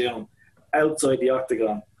moron doing outside the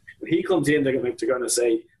octagon. When he comes in, they're going to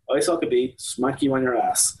say, I saw Khabib smack you on your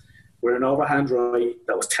ass with an overhand right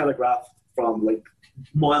that was telegraphed from like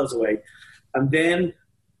miles away. And then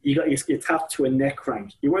you tapped to a neck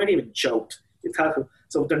crank. You weren't even choked. You tapped him.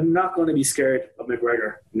 So they're not going to be scared of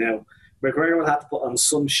McGregor now. McGregor will have to put on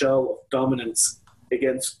some show of dominance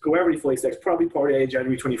against whoever he fights next, probably Poirier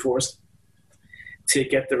January 24th. To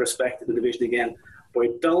get the respect of the division again. But I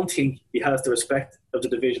don't think he has the respect of the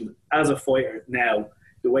division as a fighter now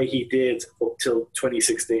the way he did up till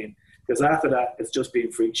 2016. Because after that, it's just been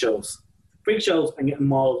freak shows. Freak shows and getting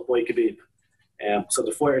mauled by Khabib. So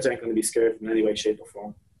the fighters aren't going to be scared in any way, shape or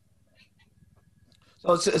form.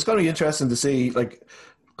 So it's going to be interesting to see, like,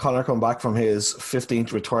 Conor come back from his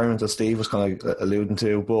 15th retirement, as Steve was kind of alluding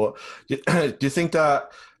to. But do you think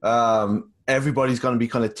that everybody's going to be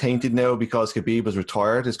kind of tainted now because Khabib is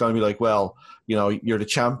retired? It's going to be like, well, you're the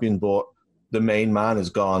champion, but the main man is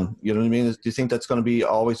gone. You know what I mean? Do you think that's going to be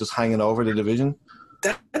always just hanging over the division?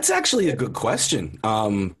 That's actually a good question,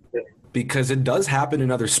 because it does happen in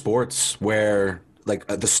other sports where, like,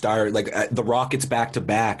 the Rock gets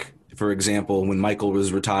back-to-back for example, when Michael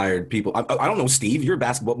was retired, people, I don't know, Steve, you're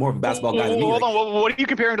more of a basketball guy than me. Hold on. What are you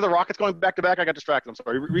comparing to the Rockets going back to back? I got distracted. I'm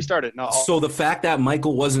sorry. Restart it. No. So the fact that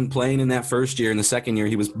Michael wasn't playing in that first year, in the second year,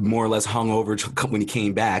 he was more or less hungover when he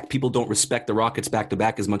came back. People don't respect the Rockets back to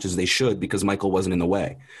back as much as they should because Michael wasn't in the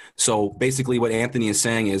way. So basically what Anthony is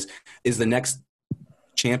saying is the next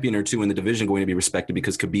champion or two in the division going to be respected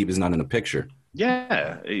because Khabib is not in the picture?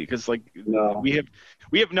 Yeah, because we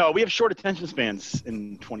have short attention spans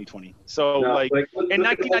in 2020. So in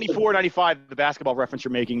 1994, 95, the basketball reference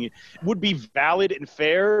you're making would be valid and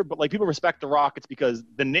fair, but like people respect the Rockets because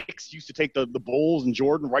the Knicks used to take the Bulls and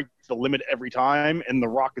Jordan right to the limit every time, and the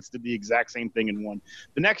Rockets did the exact same thing and won.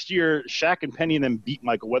 The next year, Shaq and Penny and them beat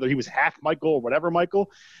Michael, whether he was half Michael or whatever Michael.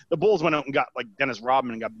 The Bulls went out and got like Dennis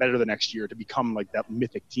Rodman and got better the next year to become like that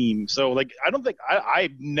mythic team. So like I don't think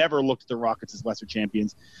I've never looked at the Rockets as lesser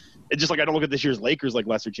champions. It's just like I don't look at this year's Lakers like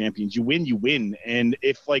lesser champions. You win. And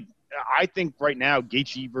if like I think right now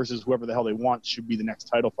Gaethje versus whoever the hell they want should be the next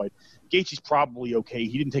title fight. Gaethje's probably okay.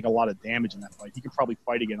 He didn't take a lot of damage in that fight. He could probably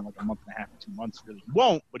fight again in like a month and a half or 2 months. Really, he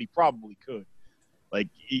won't, but he probably could. Like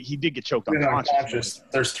he did get choked unconscious.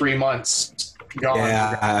 There's 3 months gone.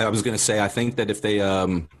 Yeah, I was gonna say I think that if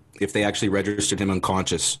they actually registered him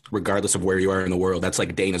unconscious, regardless of where you are in the world, that's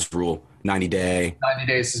like Dana's rule: 90-day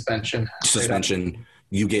suspension.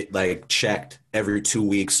 You get like checked every 2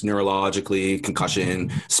 weeks, neurologically,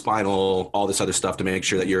 concussion, spinal, all this other stuff to make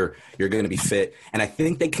sure that you're going to be fit. And I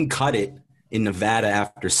think they can cut it in Nevada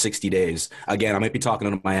after 60 days. Again, I might be talking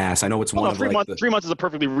out of my ass. I know it's 3 months. 3 months is a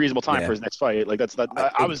perfully reasonable time for his next fight. Like that's not.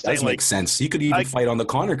 I was saying, makes sense. He could even fight on the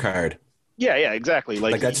Conor card. Yeah, exactly.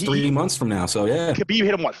 Like that's 3 months from now. So yeah, Khabib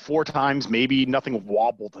hit him 4 times, maybe. Nothing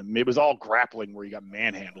wobbled him. It was all grappling where he got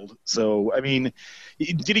manhandled. So I mean,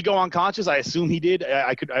 did he go unconscious? I assume he did.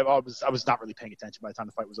 I was not really paying attention by the time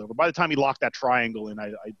the fight was over. By the time he locked that triangle in, I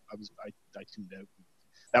tuned out.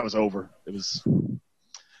 That was over. It was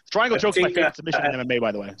triangle choke's my favorite submission in MMA,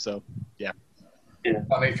 by the way. So yeah. Yeah.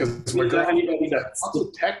 Funny because we're going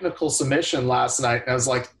to technical submission last night, and I was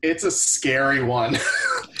like, it's a scary one.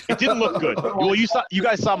 It didn't look good. Well, you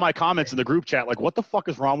guys saw my comments in the group chat. Like, what the fuck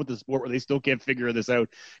is wrong with this sport where they still can't figure this out?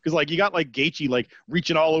 Because like you got like Gaethje like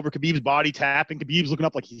reaching all over Khabib's body, tapping. Khabib's looking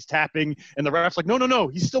up like he's tapping, and the ref's like, no,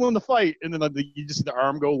 he's still in the fight. And then you just see the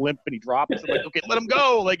arm go limp, and he drops. I'm like, okay, let him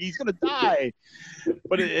go. Like he's gonna die.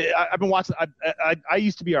 But I've been watching. I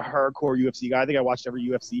used to be a hardcore UFC guy. I think I watched every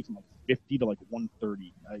UFC from like 50 to like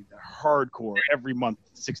 130. Hardcore every month,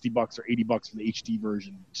 $60 or $80 for the HD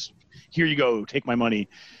version. Just, here you go, take my money.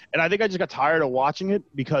 And I think I just got tired of watching it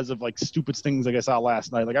because of like stupid things like I saw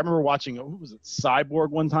last night. Like I remember watching, who was it? Cyborg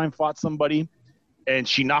one time fought somebody, and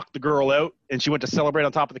she knocked the girl out, and she went to celebrate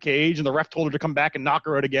on top of the cage, and the ref told her to come back and knock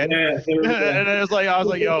her out again. Yeah, and I was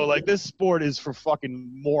like, yo, like this sport is for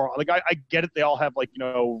fucking moron. Like I get it, they all have like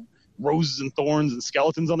roses and thorns and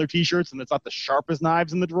skeletons on their t-shirts, and it's not the sharpest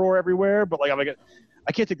knives in the drawer everywhere, but like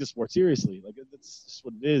I can't take this sport seriously. Like that's just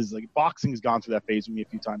what it is. Like boxing has gone through that phase with me a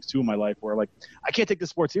few times too in my life, where like I can't take this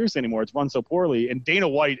sport seriously anymore. It's run so poorly. And Dana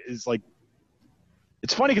White is like,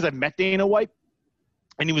 it's funny because I met Dana White,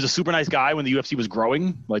 and he was a super nice guy when the UFC was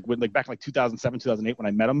growing. Like back in like 2007, 2008 when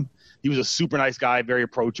I met him, he was a super nice guy, very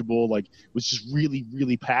approachable. Like was just really,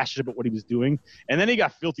 really passionate about what he was doing. And then he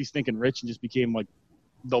got filthy, stinking rich and just became like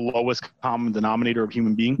the lowest common denominator of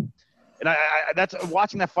human being. And that's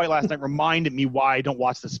watching that fight last night reminded me why I don't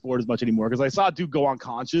watch the sport as much anymore, because I saw a dude go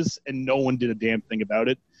unconscious and no one did a damn thing about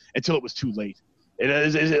it until it was too late. I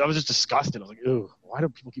was just disgusted. I was like, ew, why do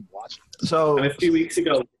people keep watching this? So and a few weeks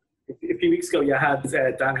ago, you had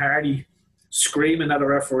Dan Hardy screaming at a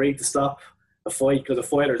referee to stop a fight because the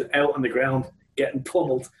fighter's out on the ground getting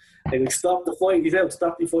pummeled. They like, stop the fight, he's out,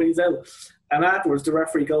 stop the fight, he's out. And afterwards, the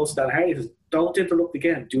referee goes to Dan Hardy and says, don't interrupt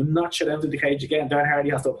again. Do not shut down to the cage again. Dan Hardy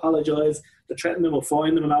has to apologise. The threatening will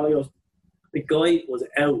find him and all. He goes, the guy was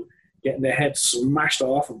out getting the head smashed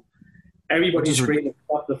off him. Everybody's screaming,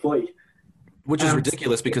 stop the fight. Which is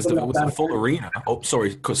ridiculous because it was a full arena. Oh,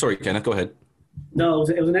 sorry, Kenneth, go ahead. No,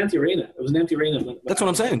 it was an empty arena. That's what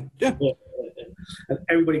I'm saying. Yeah. And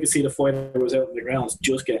everybody could see the fighter was out on the ground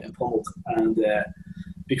just getting pummeled. And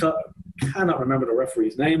because I cannot remember the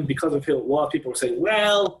referee's name, because of who it was, people were saying,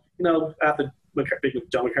 well, after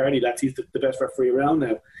John McCarthy, he's the best referee around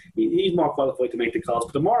now. He's more qualified to make the calls.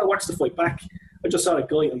 But the more I watched the fight back, I just saw a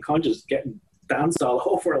guy unconscious getting danced all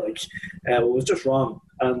over. It was just wrong.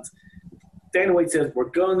 And Dana White says, we're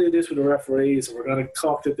going to do this with the referees, and we're going to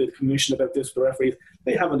talk to the commission about this with the referees.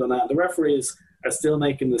 They haven't done that. The referees are still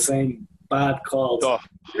making the same bad calls. The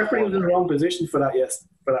referee was in the wrong position for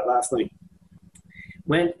that last night.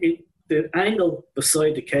 When the angle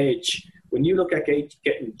beside the cage when you look at Gage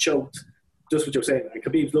getting choked, just what you're saying, and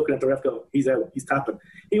Khabib's looking at the ref go, he's out, he's tapping.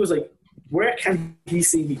 He was like, where can he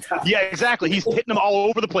see me tap? Yeah, exactly. He's hitting them all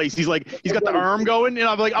over the place. He's like, he's got the arm going, and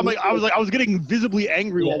I was getting visibly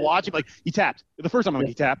angry while watching. Like, he tapped. The first time I'm like,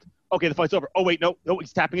 he tapped. Okay, the fight's over. Oh, wait, no,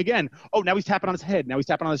 he's tapping again. Oh, now he's tapping on his head. Now he's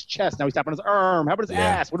tapping on his chest. Now he's tapping on his arm. How about his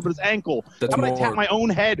ass? What about his ankle? How about I tap my own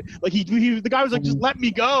head? Like, the guy was like, just let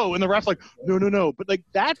me go. And the ref's like, no. But, like,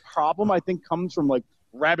 that problem, I think, comes from, like,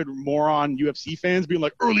 rabid moron UFC fans being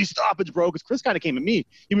like, early stoppage, bro. Because Chris kind of came at me.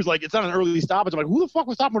 He was like, it's not an early stoppage. I'm like, who the fuck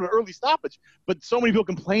was stopping with an early stoppage? But so many people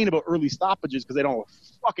complain about early stoppages because they don't have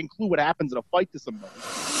a fucking clue what happens in a fight to somebody.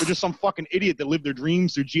 They're just some fucking idiot that lived their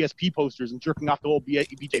dreams through GSP posters and jerking off the old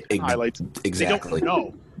BJ highlights. Exactly. They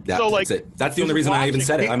don't know. That's it. That's the only reason I even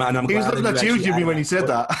said it. I'm glad he was looking at you, Jimmy, when he said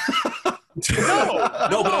that.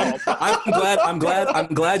 No, but I'm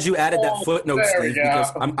glad you added that footnote, Steve.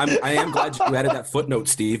 Because I am glad you added that footnote,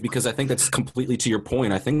 Steve, because I think that's completely to your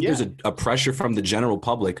point. I think there's a pressure from the general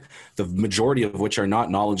public, the majority of which are not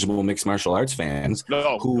knowledgeable mixed martial arts fans,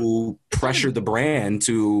 who pressure the brand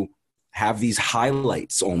to have these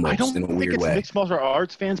highlights almost in a weird way. I don't think it's mixed martial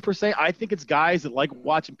arts fans per se. I think it's guys that like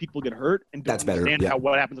watching people get hurt and don't understand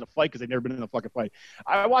what happens in a fight because they've never been in a fucking fight.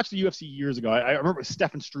 I watched the UFC years ago. I remember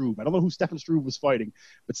Stefan Struve. I don't know who Stefan Struve was fighting,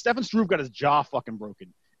 but Stefan Struve got his jaw fucking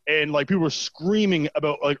broken. And, like, people were screaming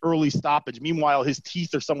about, like, early stoppage. Meanwhile, his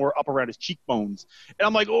teeth are somewhere up around his cheekbones. And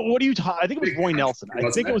I'm like, oh, what are you talking? I think it was Roy Nelson. I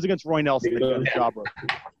think it was against Roy Nelson that got his jaw broken.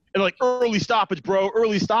 And, like, early stoppage, bro,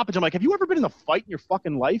 early stoppage. I'm like, have you ever been in a fight in your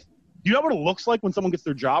fucking life? Do you know what it looks like when someone gets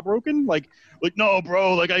their jaw broken? Like no,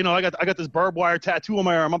 bro. Like, I got this barbed wire tattoo on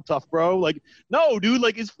my arm. I'm tough, bro. Like, no, dude.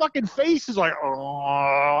 Like, his fucking face is like,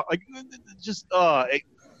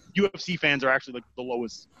 UFC fans are actually like the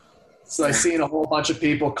lowest. So I seen a whole bunch of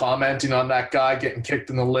people commenting on that guy getting kicked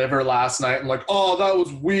in the liver last night and like, oh, that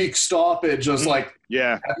was weak stoppage. I was like,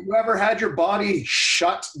 yeah. Have you ever had your body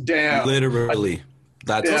shut down? Literally.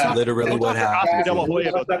 That's literally what happened. We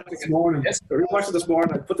watched this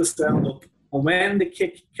morning. I put this down. When the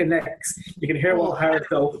kick connects, you can hear Will Harris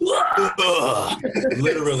go.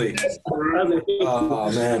 Literally.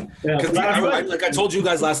 Oh man. Like I told you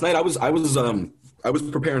guys last night, I was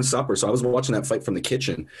preparing supper, so I was watching that fight from the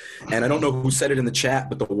kitchen, and I don't know who said it in the chat,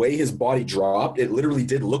 but the way his body dropped, it literally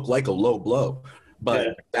did look like a low blow.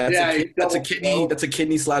 But that's a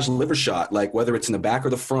kidney / liver shot. Like, whether it's in the back or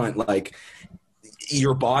the front, like,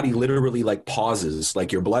 your body literally like pauses,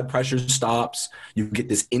 like your blood pressure stops. You get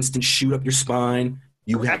this instant shoot up your spine.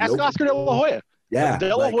 Ask Oscar De La Hoya. Yeah,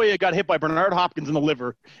 De La Hoya got hit by Bernard Hopkins in the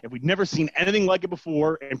liver, and we'd never seen anything like it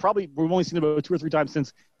before, and probably we've only seen it about 2 or 3 times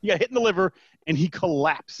since. He got hit in the liver, and he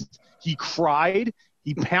collapsed. He cried.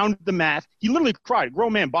 He pounded the mat. He literally cried. A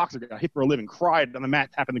grown man boxer got hit for a living, cried on the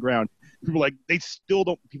mat, tapping the ground. People like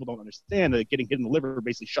people don't understand that getting hit in the liver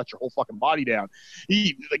basically shuts your whole fucking body down.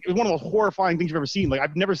 It was one of the most horrifying things you've ever seen. Like,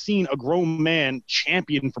 I've never seen a grown man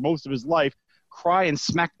champion for most of his life cry and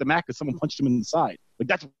smack the mat because someone punched him in the side. Like,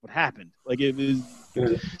 that's what happened. Like, it was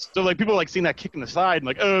so like people like seeing that kick in the side and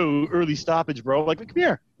like, oh, early stoppage, bro. Like, come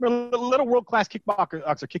here, let a world class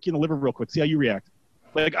kickboxer kick you in the liver real quick. See how you react.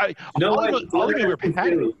 Like, we were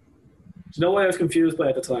competitive. Do you know why I was confused by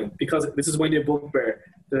at the time? Because this is when you're bugbear.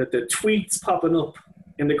 The tweets popping up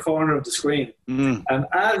in the corner of the screen. Mm. And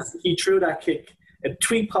as he threw that kick, a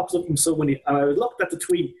tweet pops up from somebody, and I looked at the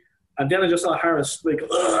tweet, and then I just saw Harris like,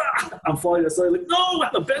 I'm falling aside, like, no,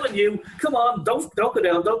 I'm belling you. Come on, don't go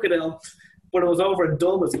down. But it was over and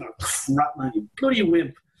done. I was like, oh, crap, man, you bloody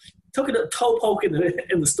wimp. Took a toe poke in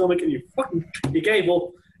the stomach, and you gave up.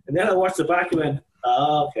 And then I watched the back and went,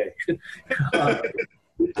 okay.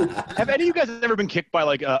 Have any of you guys ever been kicked by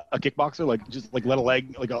like a kickboxer, like just like let a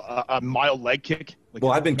leg, like a mild leg kick? Like,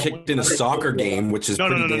 well, I've been kicked in a soccer game, which is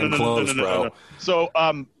pretty damn close, bro. So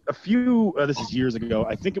a few, this is years ago.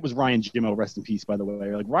 I think it was Ryan Jimmo, rest in peace, by the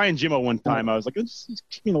way. Like Ryan Jimmo, one time I was like, just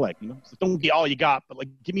kick me in the leg, so don't be all you got, but like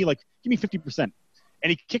give me 50%. And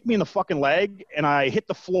he kicked me in the fucking leg, and I hit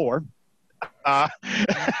the floor. And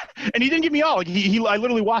he didn't give me all. Like I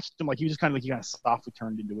literally watched him. Like he was just kind of softly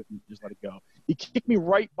turned into it and just let it go. He kicked me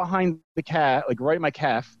right behind the calf, like right in my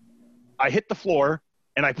calf. I hit the floor,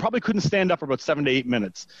 and I probably couldn't stand up for about 7 to 8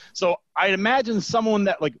 minutes. So I imagine someone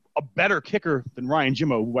that like a better kicker than Ryan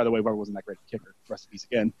Jimmo, who by the way wasn't that great a kicker. Rest in peace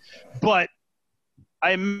again. But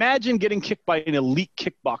I imagine getting kicked by an elite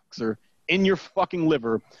kickboxer in your fucking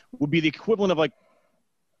liver would be the equivalent of like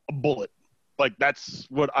a bullet. Like, that's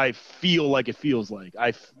what I feel like it feels like.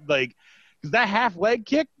 Because that half leg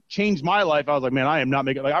kick changed my life. I was like, man, I am not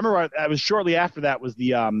making. Like, I remember I was shortly after that was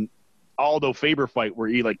the Aldo Faber fight where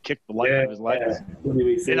he like kicked the life out of his legs.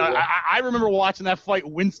 Yeah. And I remember watching that fight,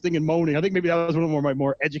 wincing and moaning. I think maybe that was one of my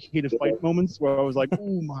more educated fight moments where I was like,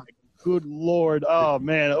 "Oh my good lord, oh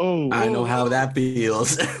man, I know how that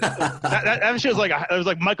feels." that shit was like it was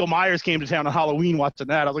like Michael Myers came to town on Halloween watching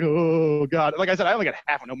that. I was like, oh god. Like I said, I only got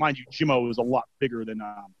half. No, mind you, Jimmo was a lot bigger than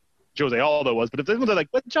Jose Aldo was. But if someone said like,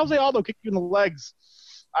 "Let Jose Aldo kick you in the legs,"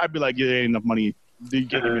 I'd be like, "Yeah, ain't enough money. You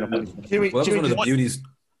can't give me enough money." Jimmy, Well, that was one of the beauties.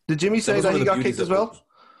 did Jimmy say that he got kicked as well?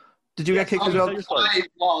 Did you get kicked as well?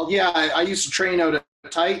 I used to train out at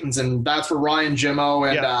Titans, and that's where Ryan Jimmo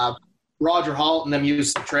and Roger Holt and them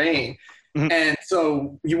used to train. Mhm. And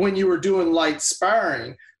so when you were doing light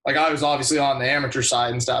sparring, like I was obviously on the amateur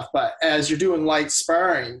side and stuff, but as you're doing light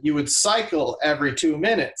sparring, you would cycle every 2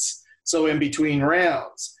 minutes. So in between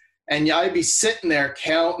rounds. And I'd be sitting there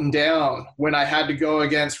counting down when I had to go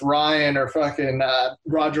against Ryan or fucking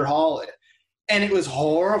Roger Hollett. And it was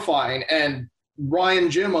horrifying. And Ryan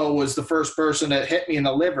Jimmo was the first person that hit me in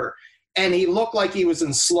the liver. And he looked like he was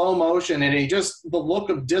in slow motion. And the look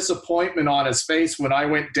of disappointment on his face when I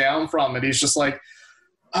went down from it, he's just like,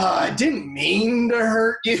 I didn't mean to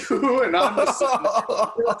hurt you. And I'm just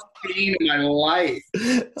pain in my life.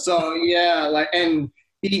 So, yeah, and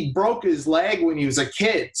he broke his leg when he was a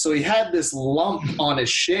kid. So he had this lump on his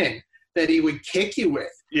shin that he would kick you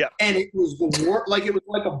with. Yeah. And it was it was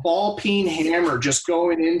like a ball peen hammer just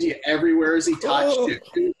going into you everywhere as he touched it.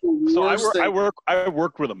 It was So worse than- I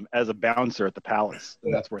worked with him as a bouncer at the Palace.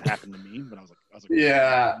 And that's where it happened to me. But I was like,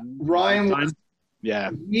 yeah. Ryan,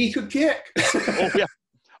 yeah. he could kick. Oh yeah.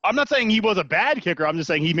 I'm not saying he was a bad kicker. I'm just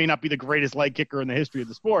saying he may not be the greatest leg kicker in the history of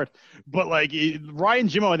the sport. But like Ryan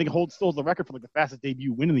Jimmo, I think still holds the record for like the fastest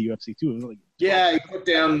debut win in the UFC too. It was like Yeah, he put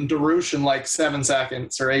down Darush in like 7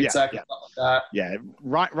 seconds or 8 seconds, something like that. Yeah,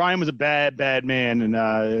 Ryan was a bad man, and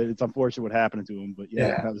it's unfortunate what happened to him. But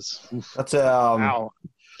yeah. That was That's wow.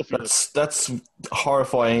 that's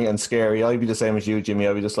horrifying and scary. I'd be the same as you, Jimmy.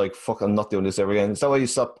 I'd be just like, fuck, I'm not doing this ever again. Is that why you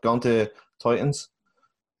stopped going to Titans?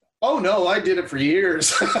 Oh no, I did it for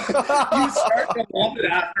years. You start to love it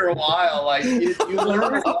after a while. Like you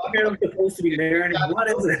learn. I'm supposed to be learning. What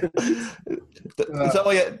is it? Is that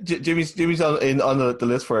why Jimmy's on the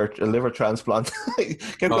list for a liver transplant?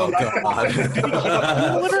 Oh, God. Did he kick you in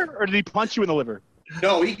the liver, or did he punch you in the liver?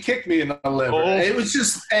 No, he kicked me in the liver. Oh. It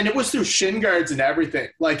was and it was through shin guards and everything.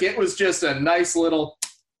 Like it was just a nice little,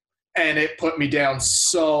 and it put me down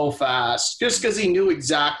so fast, just because he knew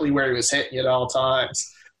exactly where he was hitting at all times.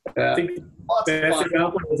 Yeah. I think the best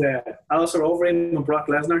example was Alistair Overeem and Brock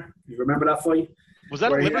Lesnar. You remember that fight? Was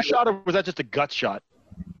that a liver shot, or was that just a gut shot?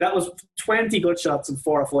 That was 20 gut shots and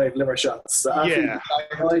 4 or 5 liver shots. So Yeah.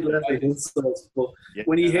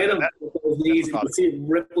 When he hit him with those knees, you could see it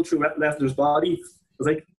ripple through Lesnar's body. It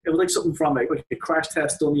was like something from like a crash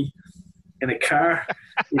test dummy in a car.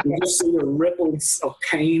 You can just see the ripples of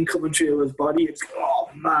pain coming through his body. It's oh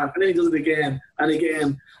man, and then he does it again and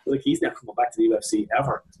again. Like he's not coming back to the UFC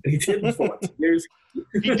ever. And he didn't for 2 years.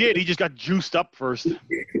 He did. He just got juiced up first.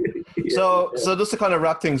 So just to kind of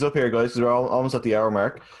wrap things up here, guys, because we're almost at the hour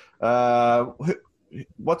mark.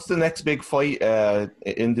 What's the next big fight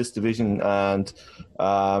in this division, and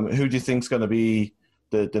who do you think is going to be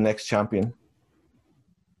the next champion?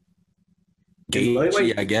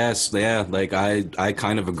 Gaethje, I guess. Yeah, like I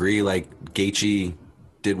kind of agree. Like Gaethje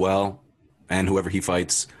did well, and whoever he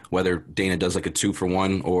fights, whether Dana does like a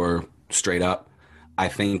 2-for-1 or straight up, I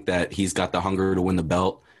think that he's got the hunger to win the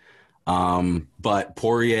belt. But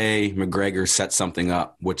Poirier McGregor set something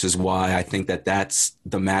up, which is why I think that that's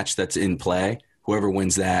the match that's in play. Whoever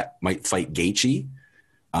wins that might fight Gaethje,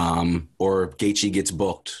 or Gaethje gets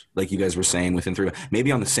booked, like you guys were saying, within 3,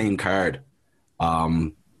 maybe on the same card.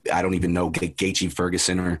 I don't even know, Gaethje,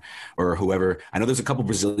 Ferguson, or whoever. I know there's a couple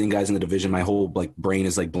Brazilian guys in the division. My whole like brain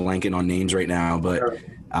is like blanking on names right now, but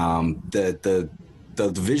the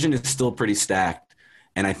division is still pretty stacked.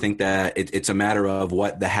 And I think that it's a matter of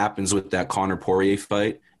what happens with that Conor Poirier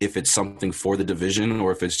fight, if it's something for the division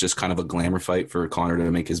or if it's just kind of a glamour fight for Conor to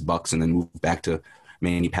make his bucks and then move back to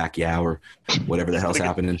Manny Pacquiao or whatever the hell's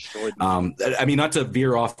happening. I mean, not to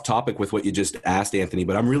veer off topic with what you just asked, Anthony,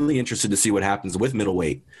 but I'm really interested to see what happens with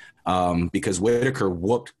middleweight, because Whitaker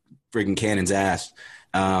whooped friggin' Cannon's ass.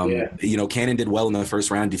 You know, Cannon did well in the first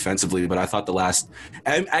round defensively, but I thought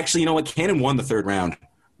actually, you know what? Cannon won the 3rd round,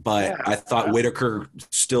 but I thought Whitaker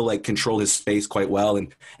still like controlled his space quite well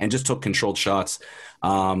and just took controlled shots.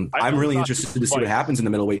 I'm really interested to see what happens in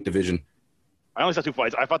the middleweight division. I only saw 2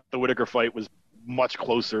 fights. I thought the Whitaker fight was much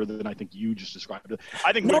closer than I think you just described it.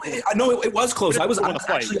 I think it was close. I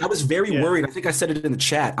was very worried. I think I said it in the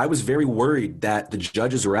chat. I was very worried that the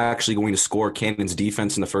judges were actually going to score Cannon's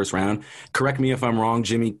defense in the first round. Correct me if I'm wrong,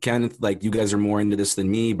 Jimmy, Kenneth. Like, you guys are more into this than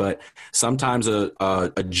me, but sometimes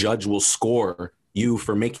a judge will score you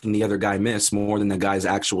for making the other guy miss more than the guy's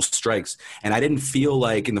actual strikes. And I didn't feel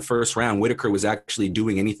like in the first round Whitaker was actually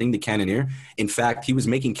doing anything to Cannonier. In fact, he was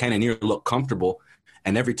making Cannonier look comfortable.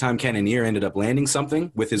 And every time Cannonier ended up landing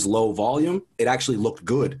something with his low volume, it actually looked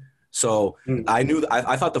good. So I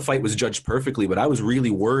thought the fight was judged perfectly, but I was really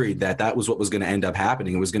worried that was what was going to end up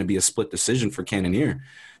happening. It was going to be a split decision for Cannonier.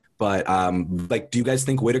 But do you guys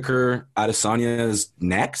think Whitaker Adesanya is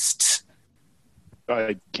next?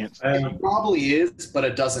 I can't say. It probably is, but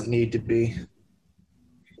it doesn't need to be.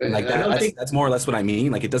 Like that's more or less what I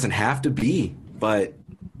mean. Like, it doesn't have to be, but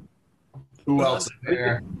who else is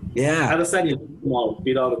there? Yeah, Adesanya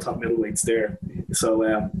beat all the top middleweights there.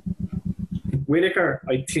 So Whitaker,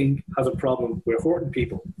 I think, has a problem with hurting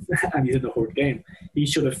people, and he didn't hurt game. He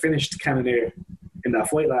should have finished Cannonier in that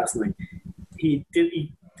fight last night. He's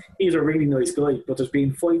a really nice guy, but there's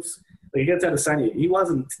been fights like against Adesanya. He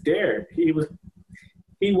wasn't there. He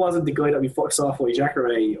wasn't the guy that we saw for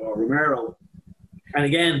Jacare or Romero. And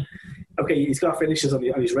again, okay, he's got finishes on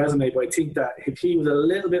his resume, but I think that if he was a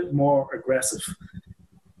little bit more aggressive,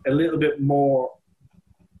 a little bit more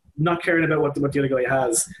not caring about what the other guy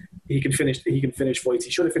has, he can finish fights.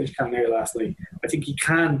 He should have finished Cannonier last night. I think he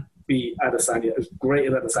can be Adesanya, as great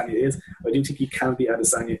as Adesanya is. I do think he can be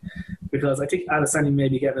Adesanya, because I think Adesanya may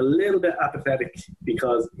be getting a little bit apathetic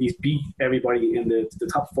because he's beat everybody in the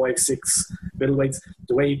top 5-6 middleweights.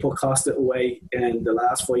 The way he put Costa away in the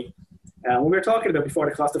last fight. When we were talking about before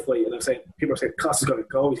the Costa fight, and people are saying Costa's going to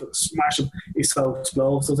go, he's going to smash him, he's so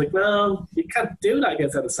explosive. So I was like, well, you can't do that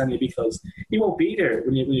against Adesanya because he won't be there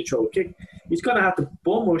when you throw a kick. He's going to have to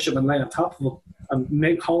bum rush him and lay on top of him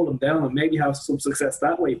and hold him down and maybe have some success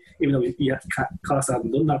that way, even though Costa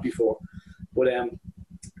hasn't done that before. But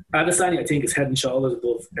Adesanya, I think, is head and shoulders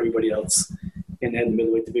above everybody else in the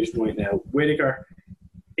middleweight division right now. Whitaker,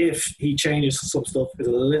 if he changes some stuff, is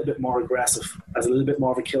a little bit more aggressive, has a little bit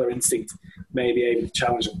more of a killer instinct, may be able to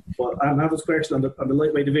challenge him. But another question on the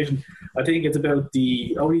lightweight division, I think it's about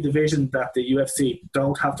the only division that the UFC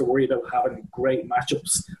don't have to worry about having great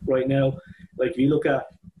matchups right now. Like, if you look at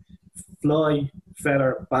Fly,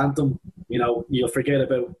 Feather, Bantam, you'll forget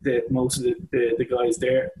about most of the guys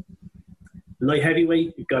there. Light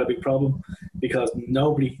heavyweight, you've got a big problem because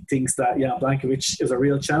nobody thinks that Jan Blachowicz is a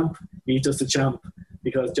real champ. He's just a champ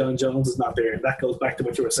because John Jones is not there. And that goes back to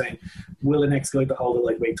what you were saying. Will the next guy to hold the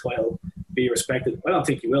lightweight title be respected? I don't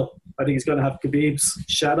think he will. I think he's going to have Khabib's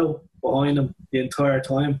shadow behind him the entire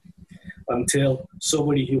time until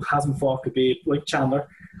somebody who hasn't fought Khabib, like Chandler,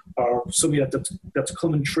 or somebody that's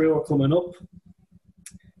coming through or coming up,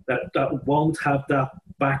 that won't have that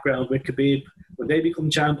background with Khabib. When they become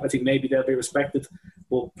champ, I think maybe they'll be respected.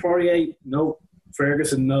 But Poirier, no.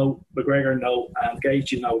 Ferguson, no. McGregor, no. And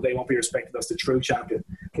Gaethje, no. They won't be respected as the true champion.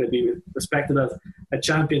 They'll be respected as a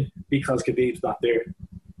champion because Khabib's not there.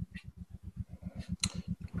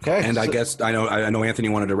 Okay. And I guess I know Anthony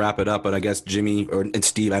wanted to wrap it up, but I guess Jimmy and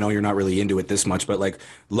Steve, I know you're not really into it this much, but like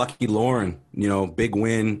Lucky Lauren, big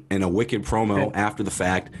win and a wicked promo after the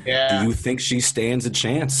fact. Yeah. Do you think she stands a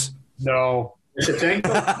chance? No.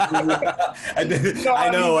 I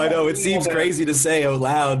know. It seems crazy to say out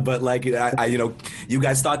loud, but like you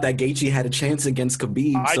guys thought that Gaethje had a chance against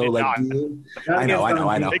Khabib. I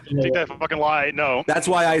know. Take that fucking lie. No. That's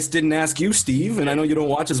why I didn't ask you, Steve, and I know you don't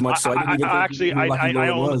watch as much. So I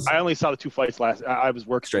only saw the two fights last. I was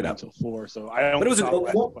working straight up until 4, so I only. But it was saw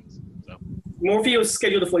the two fights. So. Morphy was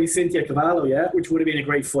scheduled to fight Cynthia Cavallo, which would have been a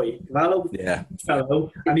great fight. Cavallo, fellow,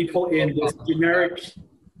 and he put in this generic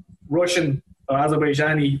Russian or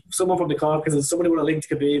Azerbaijani, someone from the Caucasus, somebody with a link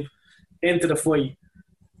to Khabib, into the fight.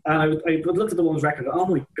 And I looked at the woman's record and oh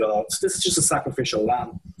my God, this is just a sacrificial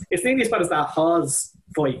lamb. It's nearly as bad as that Haas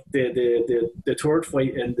fight, the third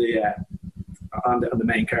fight in on the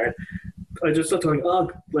main card. I just thought,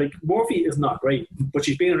 Morphy is not great, but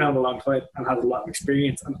she's been around a long time and has a lot of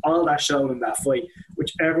experience. And all that showed in that fight,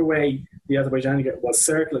 whichever way the Azerbaijani was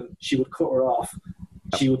circling, she would cut her off.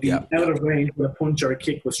 She would be out of range when a punch or a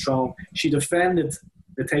kick was thrown. She defended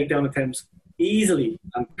the takedown attempts easily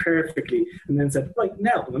and perfectly, and then said, right,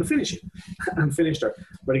 now I'm going to finish it. And finished her.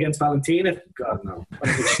 But against Valentina, God, no.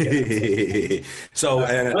 So,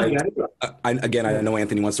 again, I know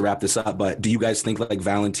Anthony wants to wrap this up, but do you guys think like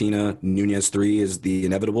Valentina Nunez 3 is the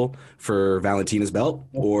inevitable for Valentina's belt?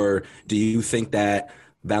 Or do you think that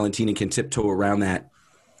Valentina can tiptoe around that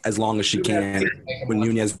as long as she can when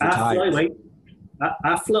Nunez retires?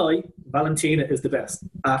 At Fly, Valentina is the best.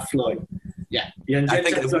 At Fly. Yeah. I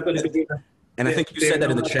think and I think you said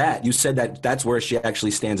that in the chat. You said that that's where she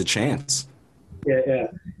actually stands a chance. Yeah.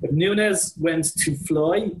 If Nunes went to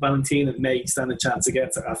Fly, Valentina may stand a chance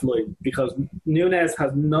against her at Fly, because Nunes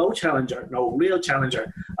has no real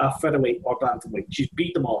challenger at featherweight or bantamweight. She's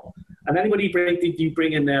beat them all. And anybody you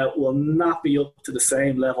bring in now will not be up to the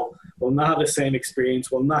same level, will not have the same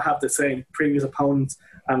experience, will not have the same previous opponents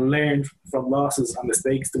and learn from losses and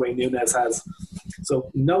mistakes the way Nunes has. So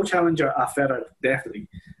no challenger at feather, definitely.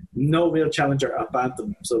 No real challenger at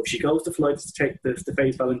bantam. So if she goes to Fly to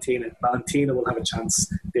face Valentina, Valentina will have a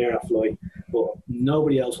chance there at Fly. But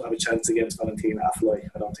nobody else will have a chance against Valentina at Fly,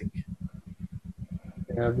 I don't think.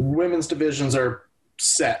 Yeah, women's divisions are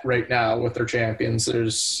set right now with their champions.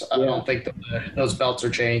 I don't think that those belts are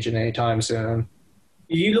changing anytime soon.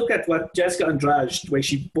 You look at what Jessica Andrade, where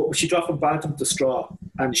she dropped from bantam to straw,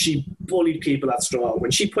 and she bullied people at straw.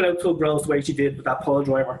 When she put out Tug Rose the way she did with that pole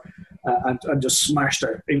driver, and just smashed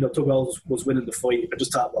her, even though Tug Rose was winning the fight, I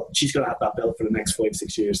just thought, well, she's going to have that belt for the next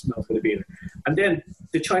 5-6 years. No one's going to beat her. And then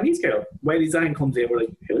the Chinese girl, Weili Zhang, comes in. We're like,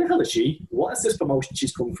 who the hell is she? What is this promotion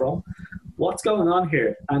she's come from? What's going on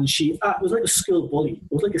here? And she was like a school bully.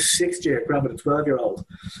 It was like a 6th-year grabbing a 12-year-old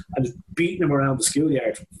and just beating him around the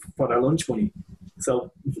schoolyard for their lunch money.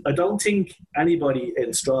 So I don't think anybody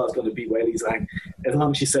in straw is going to beat Weili Zhang as long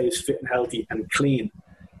as she stays fit and healthy and clean.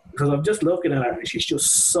 Because I'm just looking at her and she's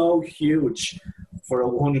just so huge for a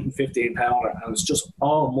 115-pounder, and it's just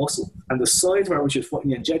all muscle. And the size where she was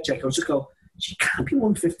fighting in Jet Check, I was just going, she can't be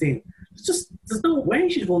 115. There's no way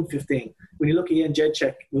she's 115. When you look at Ian Jacek,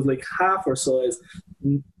 it was like half her size,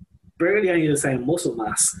 barely any of the same muscle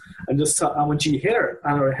mass. And when she hit her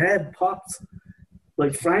and her head popped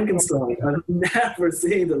like Frankenstein, I've never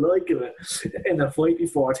seen the like of it in a fight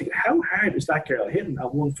before. I think, how hard is that girl hitting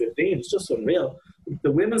at 115? It's just unreal.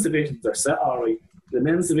 The women's divisions are set all right. The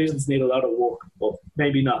men's divisions need a lot of work, but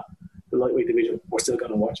maybe not. The lightweight division, we're still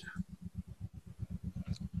going to watch it.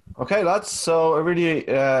 Okay, lads. So I really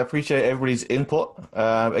appreciate everybody's input,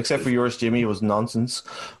 except for yours, Jimmy. It was nonsense.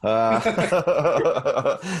 Just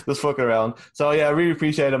fucking around. So yeah, I really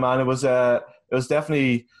appreciate it, man. It was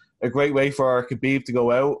definitely a great way for Khabib to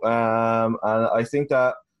go out, and I think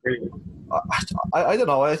that I don't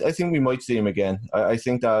know. I think we might see him again. I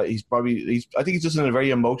think that I think he's just in a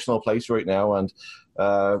very emotional place right now, and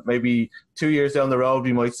maybe 2 years down the road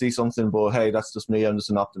we might see something. But hey, that's just me. I'm just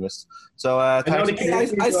an optimist. So I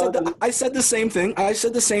said the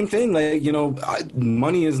same thing. Like, you know,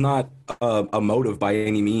 money is not a motive by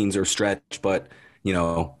any means or stretch, but you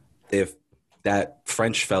know, if that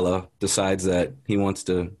French fella decides that he wants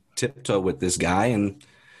to tiptoe with this guy, and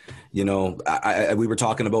you know, we were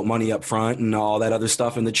talking about money up front and all that other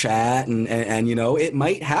stuff in the chat, and you know, it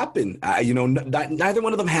might happen. You know, neither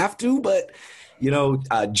one of them have to, but you know,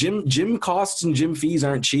 gym costs and gym fees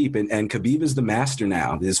aren't cheap, and Khabib is the master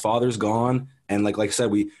now. His father's gone, and like I said,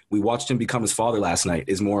 we watched him become his father last night.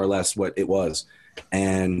 Is more or less what it was,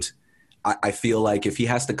 and I feel like if he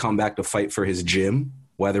has to come back to fight for his gym,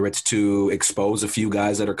 whether it's to expose a few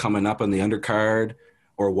guys that are coming up on the undercard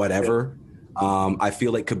or whatever. I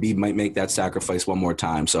feel like Khabib might make that sacrifice one more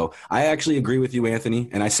time. So I actually agree with you, Anthony.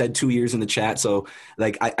 And I said 2 years in the chat. So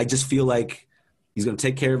like, I just feel like he's going to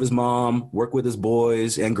take care of his mom, work with his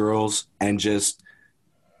boys and girls, and just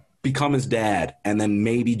become his dad. And then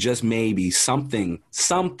maybe, just maybe, something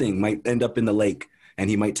might end up in the lake and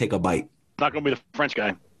he might take a bite. Not going to be the French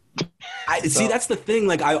guy. See, that's the thing.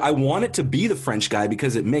 Like, I want it to be the French guy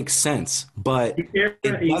because it makes sense, but it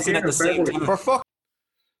doesn't at the same time. For fuck.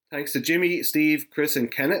 Thanks to Jimmy, Steve, Chris,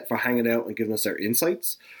 and Kenneth for hanging out and giving us their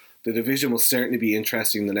insights. The division will certainly be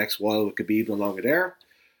interesting the next while with Khabib no longer there.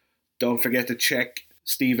 Don't forget to check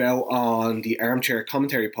Steve out on the Armchair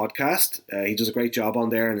Commentary podcast. He does a great job on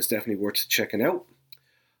there and it's definitely worth checking out.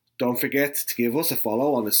 Don't forget to give us a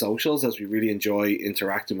follow on the socials, as we really enjoy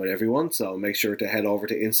interacting with everyone. So make sure to head over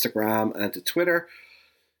to Instagram and to Twitter.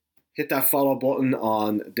 Hit that follow button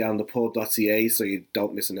on downthepub.ca so you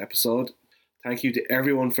don't miss an episode. Thank you to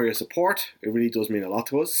everyone for your support. It really does mean a lot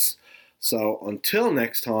to us. So until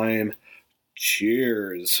next time,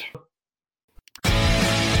 cheers.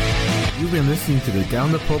 You've been listening to the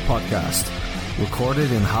Down the Pub podcast,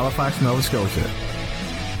 recorded in Halifax, Nova Scotia.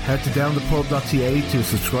 Head to downthepub.ca to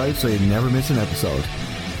subscribe so you never miss an episode.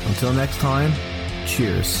 Until next time,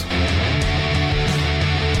 cheers.